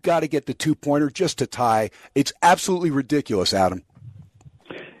 then you've got to get the two-pointer just to tie. It's absolutely ridiculous, Adam.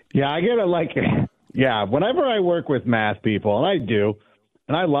 Yeah, I get it. Whenever I work with math people, and I do,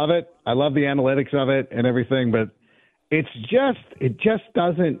 and I love it. I love the analytics of it and everything, but it just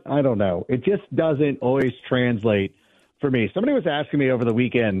doesn't, I don't know. It just doesn't always translate for me. Somebody was asking me over the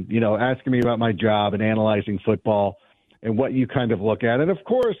weekend, asking me about my job and analyzing football and what you kind of look at. And of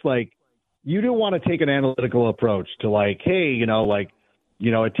course, you do want to take an analytical approach to hey,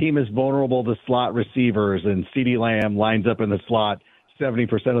 a team is vulnerable to slot receivers and CeeDee Lamb lines up in the slot 70%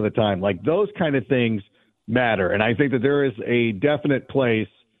 of the time. Those kind of things matter. And I think that there is a definite place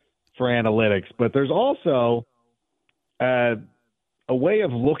for analytics, but there's also a way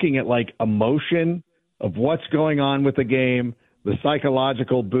of looking at emotion of what's going on with the game, the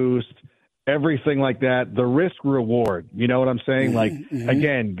psychological boost, everything like that, the risk reward. You know what I'm saying?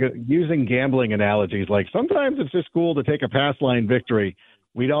 Again, using gambling analogies, sometimes it's just cool to take a pass line victory.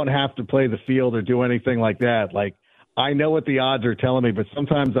 We don't have to play the field or do anything like that. I know what the odds are telling me, but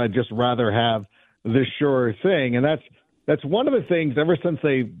sometimes I'd just rather have the sure thing. And that's one of the things ever since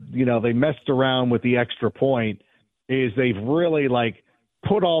they messed around with the extra point is they've really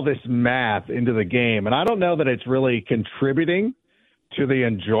put all this math into the game. And I don't know that it's really contributing to the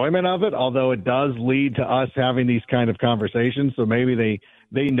enjoyment of it, although it does lead to us having these kind of conversations. So maybe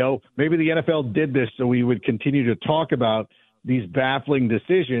they know, maybe the NFL did this so we would continue to talk about these baffling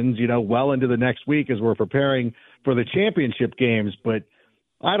decisions, well into the next week as we're preparing for the championship games. But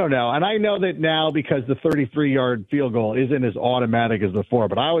I don't know. And I know that now because the 33-yard field goal isn't as automatic as before,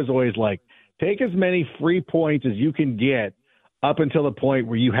 but I was always take as many free points as you can get up until the point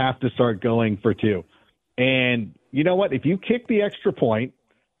where you have to start going for two. And you know what? If you kick the extra point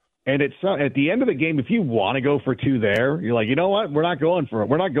and it's at the end of the game, if you want to go for two there, you're you know what? We're not going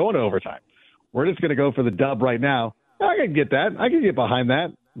to overtime. We're just going to go for the dub right now. I can get that. I can get behind that.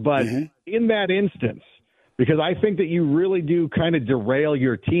 But in that instance, because I think that you really do kind of derail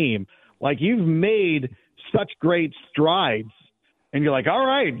your team, you've made such great strides and you're all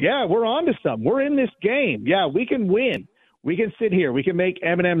right, yeah, we're on to something. We're in this game. Yeah, we can win. We can sit here. We can make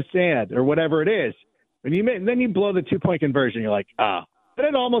Eminem sad or whatever it is. And then you blow the 2-point conversion. You're But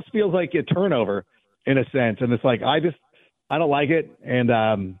it almost feels like a turnover in a sense. And it's I don't like it. And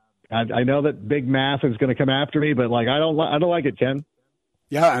I know that big math is going to come after me, but I don't like it, Ken.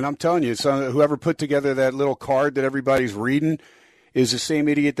 Yeah, and I'm telling you, so whoever put together that little card that everybody's reading is the same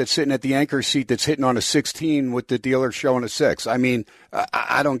idiot that's sitting at the anchor seat that's hitting on a 16 with the dealer showing a 6. I mean,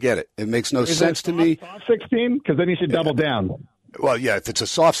 I don't get it. It makes no sense to me. Soft 16? Because then you should double down. Well, yeah, if it's a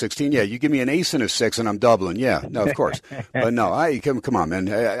soft 16, yeah, you give me an ace and a 6 and I'm doubling. Yeah, no, of course. But no, come on, man.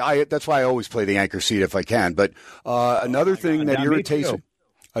 That's why I always play the anchor seat if I can. But another thing that irritates me.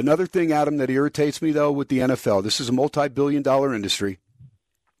 Another thing, Adam, that irritates me, though, with the NFL, this is a multi-billion-dollar industry.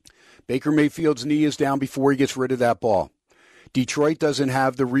 Baker Mayfield's knee is down before he gets rid of that ball. Detroit doesn't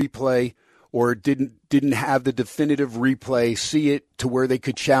have the replay or didn't have the definitive replay, see it to where they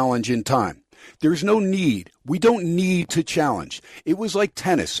could challenge in time. There's no need. We don't need to challenge. It was like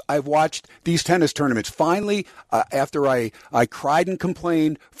tennis. I've watched these tennis tournaments. Finally, after I cried and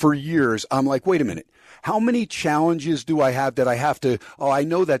complained for years, I'm like, wait a minute. How many challenges do I have that I have to, I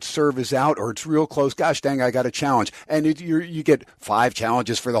know that serve is out or it's real close. Gosh dang, I got a challenge. And you get 5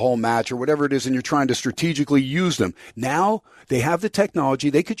 challenges for the whole match or whatever it is, and you're trying to strategically use them. Now they have the technology.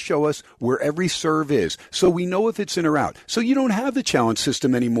 They could show us where every serve is. So we know if it's in or out. So you don't have the challenge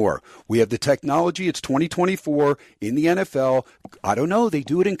system anymore. We have the technology. It's 2024 in the NFL. I don't know. They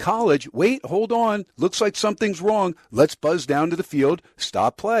do it in college. Wait, hold on. Looks like something's wrong. Let's buzz down to the field.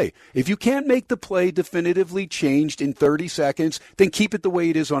 Stop play. If you can't make the play definitively changed in 30 seconds, then keep it the way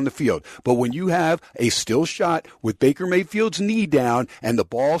it is on the field. But when you have a still shot with Baker Mayfield's knee down and the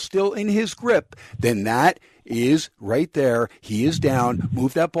ball still in his grip, then that is right there. He is down.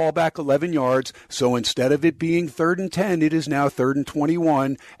 Move that ball back 11 yards. So instead of it being 3rd and 10, it is now 3rd and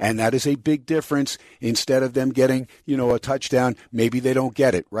 21. And that is a big difference. Instead of them getting, a touchdown, maybe they don't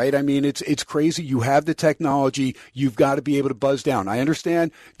get it, right? I mean, it's crazy. You have the technology. You've got to be able to buzz down. I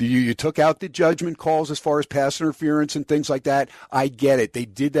understand you took out the judgment calls as far as pass interference and things like that. I get it. They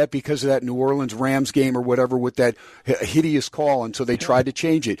did that because of that New Orleans Rams game or whatever with that hideous call. And so they tried to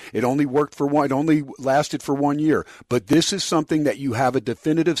change it. It only worked for one. It only lasted for for 1 year. But this is something that you have a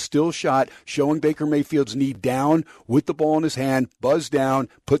definitive still shot, showing Baker Mayfield's knee down with the ball in his hand, buzz down,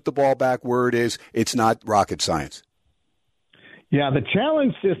 put the ball back where it is. It's not rocket science. Yeah, the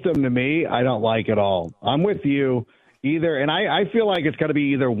challenge system to me, I don't like at all. I'm with you either, and I feel like it's got to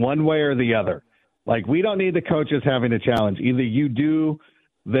be either one way or the other. Like, we don't need the coaches having a challenge. Either you do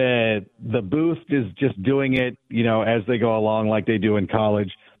the booth is just doing it, as they go along like they do in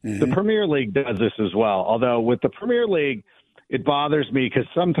college. Mm-hmm. The Premier League does this as well. Although with the Premier League, it bothers me because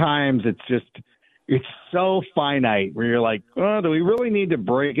sometimes it's so finite where you're like, oh, do we really need to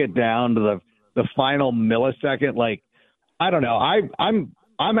break it down to the final millisecond? Like, I don't know.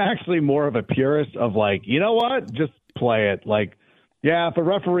 I'm actually more of a purist of like, you know what? Just play it. Like, yeah, if a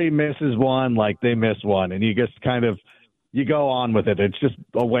referee misses one, like they miss one, and you just kind of you go on with it. It's just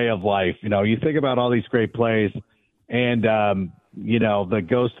a way of life. You think about all these great plays, and that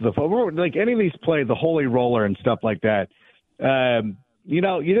goes to the phone. Like any of these plays, the holy roller and stuff like that. You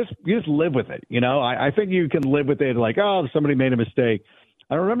just live with it. I think you can live with it. Like, oh, somebody made a mistake.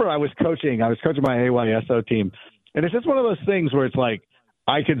 I remember I was coaching my AYSO team. And it's just one of those things where it's like,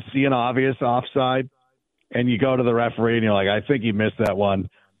 I can see an obvious offside, and you go to the referee and you're like, I think you missed that one.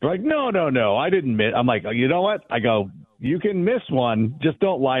 They're like, no, I didn't miss. I'm like, you know what? I go, you can miss one, just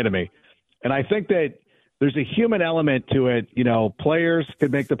don't lie to me. And I think that there's a human element to it. Players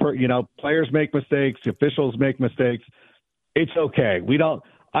could make players make mistakes, officials make mistakes. It's okay.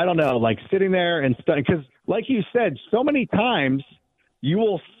 I don't know, like sitting there and because like you said, so many times you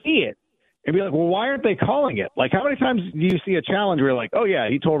will see it. And be like, well, why aren't they calling it? Like, how many times do you see a challenge where you're like, oh, yeah,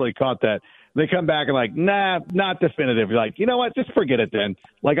 he totally caught that. They come back and like, nah, not definitive. You're like, you know what? Just forget it then.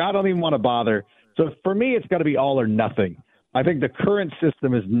 Like, I don't even want to bother. So for me, it's got to be all or nothing. I think the current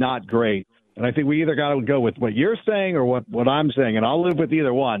system is not great. And I think we either got to go with what you're saying or what I'm saying. And I'll live with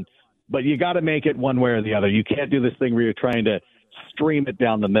either one. But you got to make it one way or the other. You can't do this thing where you're trying to stream it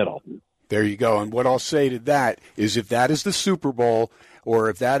down the middle. There you go. And what I'll say to that is if that is the Super Bowl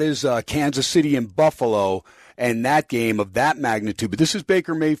or if that is Kansas City and Buffalo and that game of that magnitude, but this is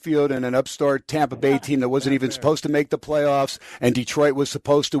Baker Mayfield and an upstart Tampa Bay team that wasn't even supposed to make the playoffs, and Detroit was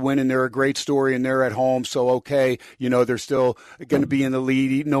supposed to win, and they're a great story, and they're at home, so okay, they're still going to be in the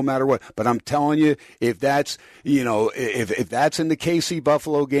lead no matter what. But I'm telling you, if that's, if that's in the KC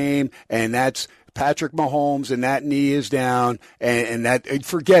Buffalo game and that's Patrick Mahomes and that knee is down and that,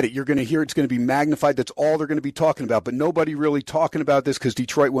 forget it. You're going to hear it's going to be magnified. That's all they're going to be talking about. But nobody really talking about this because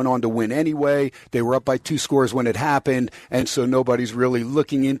Detroit went on to win anyway. They were up by 2 scores when it happened. And so nobody's really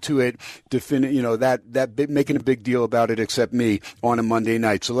looking into it, making a big deal about it except me on a Monday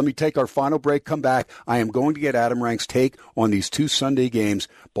night. So let me take our final break, come back. I am going to get Adam Rank's take on these 2 Sunday games.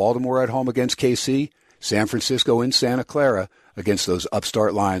 Baltimore at home against KC, San Francisco in Santa Clara against those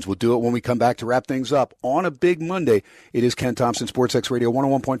upstart Lions. We'll do it when we come back to wrap things up on a big Monday. It is Ken Thompson, SportsXradio,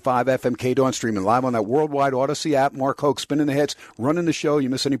 101.5 FM, KDAWN, streaming live on that worldwide Odyssey app. Mark Hoke spinning the hits, running the show. You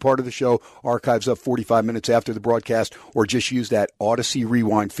miss any part of the show, archives up 45 minutes after the broadcast, or just use that Odyssey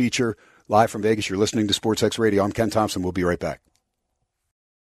Rewind feature. Live from Vegas, you're listening to SportsXradio. I'm Ken Thompson. We'll be right back.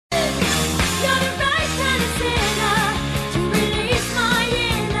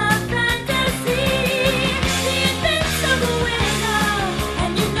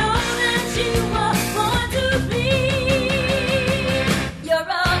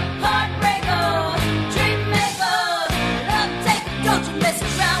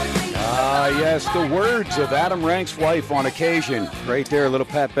 Yes, the words of Adam Rank's wife on occasion. Right there, little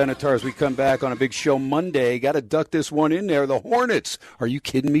Pat Benatar as we come back on a big show Monday. Got to duck this one in there. The Hornets. Are you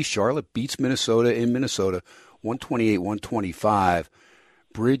kidding me? Charlotte beats Minnesota in Minnesota, 128-125.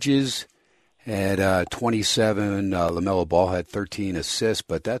 Bridges had 27. LaMelo Ball had 13 assists,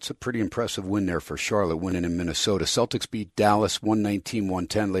 but that's a pretty impressive win there for Charlotte, winning in Minnesota. Celtics beat Dallas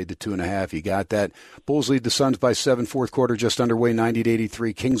 119-110, laid to 2.5. You got that. Bulls lead the Suns by 7, fourth quarter just underway,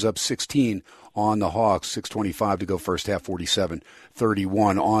 90-83. Kings up 16 on the Hawks, 6:25 to go first half,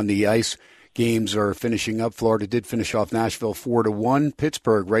 47-31. On the ice, games are finishing up. Florida did finish off Nashville 4-1.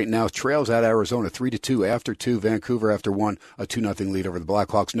 Pittsburgh right now trails at Arizona 3-2 after 2. Vancouver after 1, a 2-0 lead over the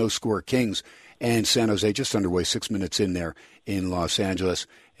Blackhawks. No score. Kings and San Jose just underway, 6 minutes in there in Los Angeles.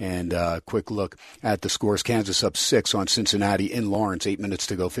 And quick look at the scores. Kansas up 6 on Cincinnati in Lawrence, 8 minutes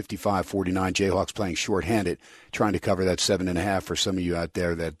to go, 55-49. Jayhawks playing shorthanded, trying to cover that 7.5 for some of you out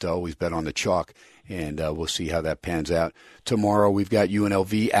there that always bet on the chalk and we'll see how that pans out. Tomorrow we've got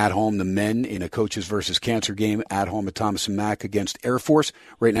UNLV at home, the men in a coaches versus cancer game at home at Thomas & Mack against Air Force.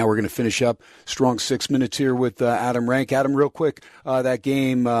 Right now we're going to finish up strong 6 minutes here with Adam Rank. Adam, real quick, that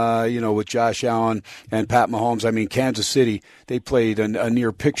game, with Josh Allen and Pat Mahomes. I mean, Kansas City, they played a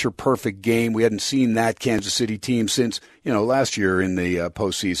near picture-perfect game. We hadn't seen that Kansas City team since, last year in the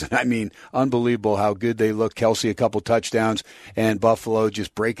postseason. I mean, unbelievable how good they look. Kelsey, a couple touchdowns, and Buffalo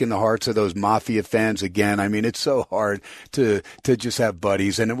just breaking the hearts of those Mafia fans again. I mean, it's so hard to just have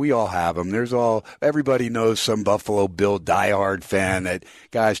buddies, and we all have them. Everybody knows some Buffalo Bill diehard fan that,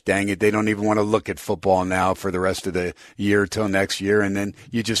 gosh dang it, they don't even want to look at football now for the rest of the year till next year, and then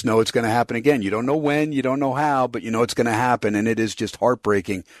you just know it's going to happen again. You don't know when, you don't know how, but you know it's going to happen, and it is just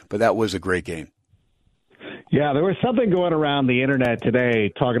heartbreaking. But that was a great game. Yeah, there was something going around the internet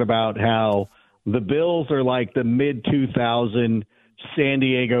today talking about how the Bills are like the mid-2000 San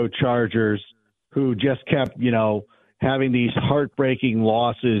Diego Chargers who just kept, having these heartbreaking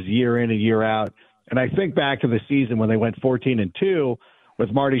losses year in and year out. And I think back to the season when they went 14-2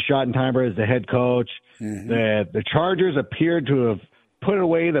 with Marty Schottenheimer as the head coach. Mm-hmm. The Chargers appeared to have put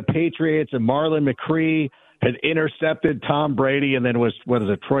away the Patriots, and Marlon McCree had intercepted Tom Brady, and then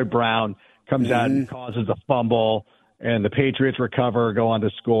Troy Brown comes out and causes a fumble, and the Patriots recover, go on to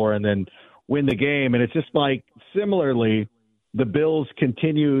score, and then win the game. And it's just like, similarly, the Bills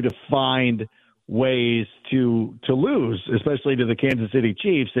continue to find ways to lose, especially to the Kansas City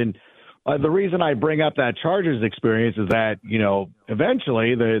Chiefs. And the reason I bring up that Chargers experience is that,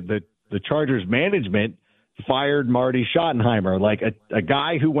 eventually the Chargers management fired Marty Schottenheimer, like a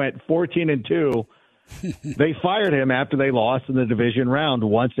guy who went 14-2. They fired him after they lost in the division round.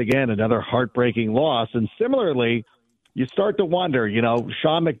 Once again, another heartbreaking loss. And similarly, you start to wonder,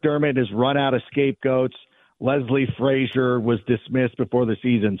 Sean McDermott has run out of scapegoats. Leslie Frazier was dismissed before the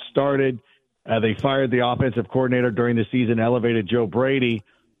season started. They fired the offensive coordinator during the season, elevated Joe Brady.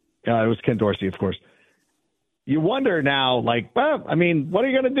 It was Ken Dorsey, of course. You wonder now, what are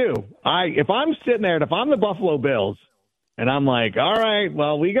you going to do? If I'm sitting there and if I'm the Buffalo Bills and I'm like, all right,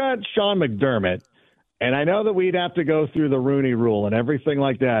 well, we got Sean McDermott, and I know that we'd have to go through the Rooney Rule and everything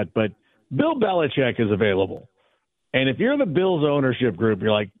like that, but Bill Belichick is available. And if you're the Bills ownership group,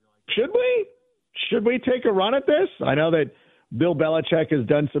 you're like, should we take a run at this? I know that Bill Belichick has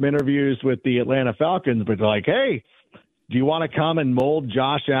done some interviews with the Atlanta Falcons, but they're like, hey, do you want to come and mold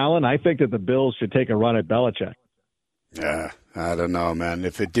Josh Allen? I think that the Bills should take a run at Belichick. Yeah, I don't know, man.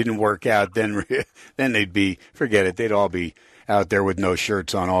 If it didn't work out, then forget it. They'd all be out there with no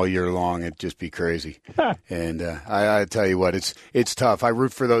shirts on all year long. It'd just be crazy. And I tell you what, it's tough. I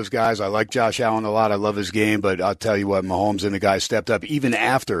root for those guys. I like Josh Allen a lot. I love his game, but I'll tell you what, Mahomes and the guys stepped up even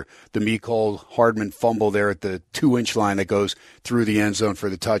after the Mecole Hardman fumble there at the 2-inch line that goes through the end zone for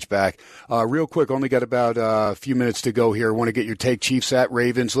the touchback. Real quick, only got about a few minutes to go here. I want to get your take. Chiefs at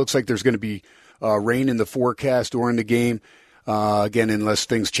Ravens. Looks like there's going to be rain in the forecast during the game. Again, unless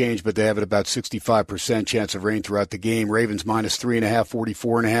things change, but they have it about 65% chance of rain throughout the game. Ravens -3.5,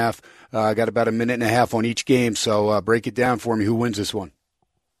 44.5. Got about a minute and a half on each game, so break it down for me. Who wins this one?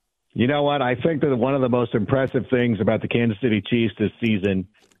 You know what? I think that one of the most impressive things about the Kansas City Chiefs this season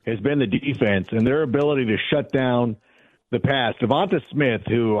has been the defense and their ability to shut down the pass. Devonta Smith,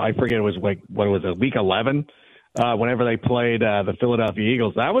 who I forget it was week 11, whenever they played the Philadelphia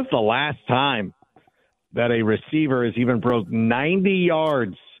Eagles, that was the last time that a receiver has even broke 90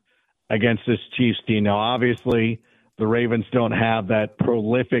 yards against this Chiefs team. Now, obviously, the Ravens don't have that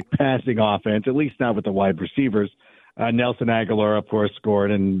prolific passing offense, at least not with the wide receivers. Nelson Aguilar, of course,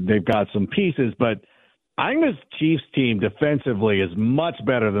 scored, and they've got some pieces. But I think this Chiefs team defensively is much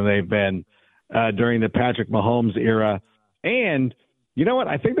better than they've been during the Patrick Mahomes era. And you know what?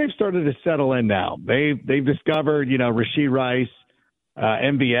 I think they've started to settle in now. They've discovered, Rashee Rice,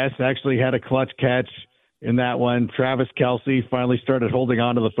 MVS actually had a clutch catch in that one. Travis Kelce finally started holding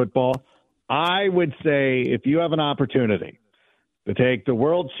on to the football. I would say if you have an opportunity to take the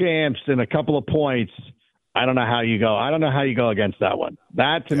world champs in a couple of points, I don't know how you go. I don't know how you go against that one.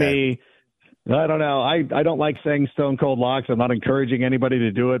 That, to me, I don't know. I don't like saying stone cold locks. I'm not encouraging anybody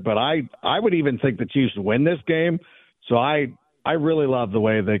to do it, but I would even think the Chiefs win this game. So I really love the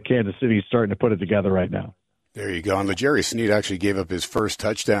way that Kansas City is starting to put it together right now. There you go. And L'Jarius Sneed actually gave up his first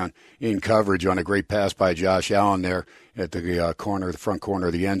touchdown in coverage on a great pass by Josh Allen there at the front corner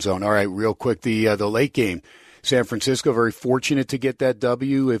of the end zone. All right, real quick, the late game. San Francisco, very fortunate to get that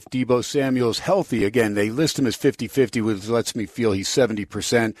W. If Deebo Samuel's healthy, again, they list him as 50-50, which lets me feel he's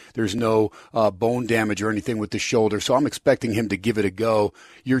 70%. There's no bone damage or anything with the shoulder, so I'm expecting him to give it a go.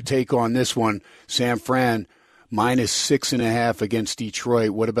 Your take on this one, San Fran minus 6.5 against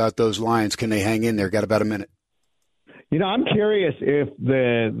Detroit. What about those Lions? Can they hang in there? Got about a minute. I'm curious if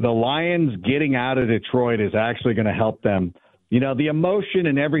the Lions getting out of Detroit is actually going to help them. The emotion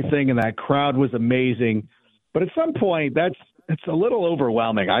and everything in that crowd was amazing, but at some point it's a little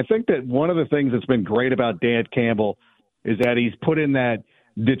overwhelming. I think that one of the things that's been great about Dan Campbell is that he's put in that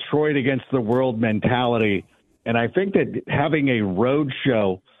Detroit against the world mentality, and I think that having a road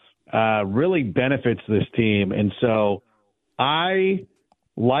show really benefits this team. And so I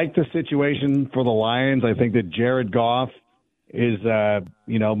like the situation for the Lions. I think that Jared Goff is,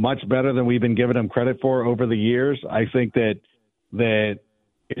 much better than we've been giving him credit for over the years. I think that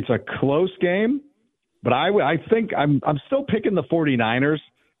it's a close game, but I think I'm still picking the 49ers,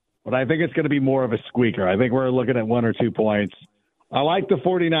 but I think it's going to be more of a squeaker. I think we're looking at 1 or 2 points. I like the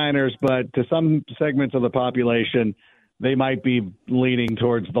 49ers, but to some segments of the population, they might be leaning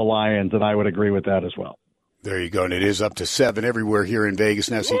towards the Lions, and I would agree with that as well. There you go, and it is up to 7 everywhere here in Vegas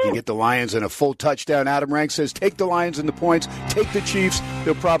now, so you can get the Lions in a full touchdown. Adam Rank says, take the Lions in the points, take the Chiefs.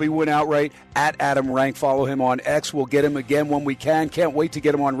 They'll probably win outright. At Adam Rank, follow him on X. We'll get him again when we can. Can't wait to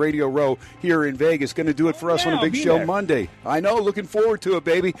get him on Radio Row here in Vegas. Going to do it for us on a big show there Monday. I know, looking forward to it,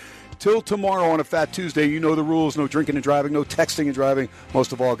 baby. Till tomorrow on a Fat Tuesday, you know the rules. No drinking and driving, no texting and driving.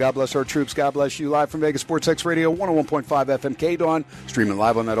 Most of all, God bless our troops. God bless you. Live from Vegas, SportsXradio, 101.5 FM KDAWN. Streaming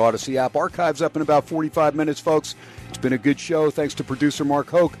live on that Odyssey app. Archives up in about 45 minutes, folks. It's been a good show. Thanks to producer Mark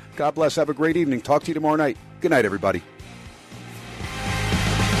Hoke. God bless. Have a great evening. Talk to you tomorrow night. Good night, everybody.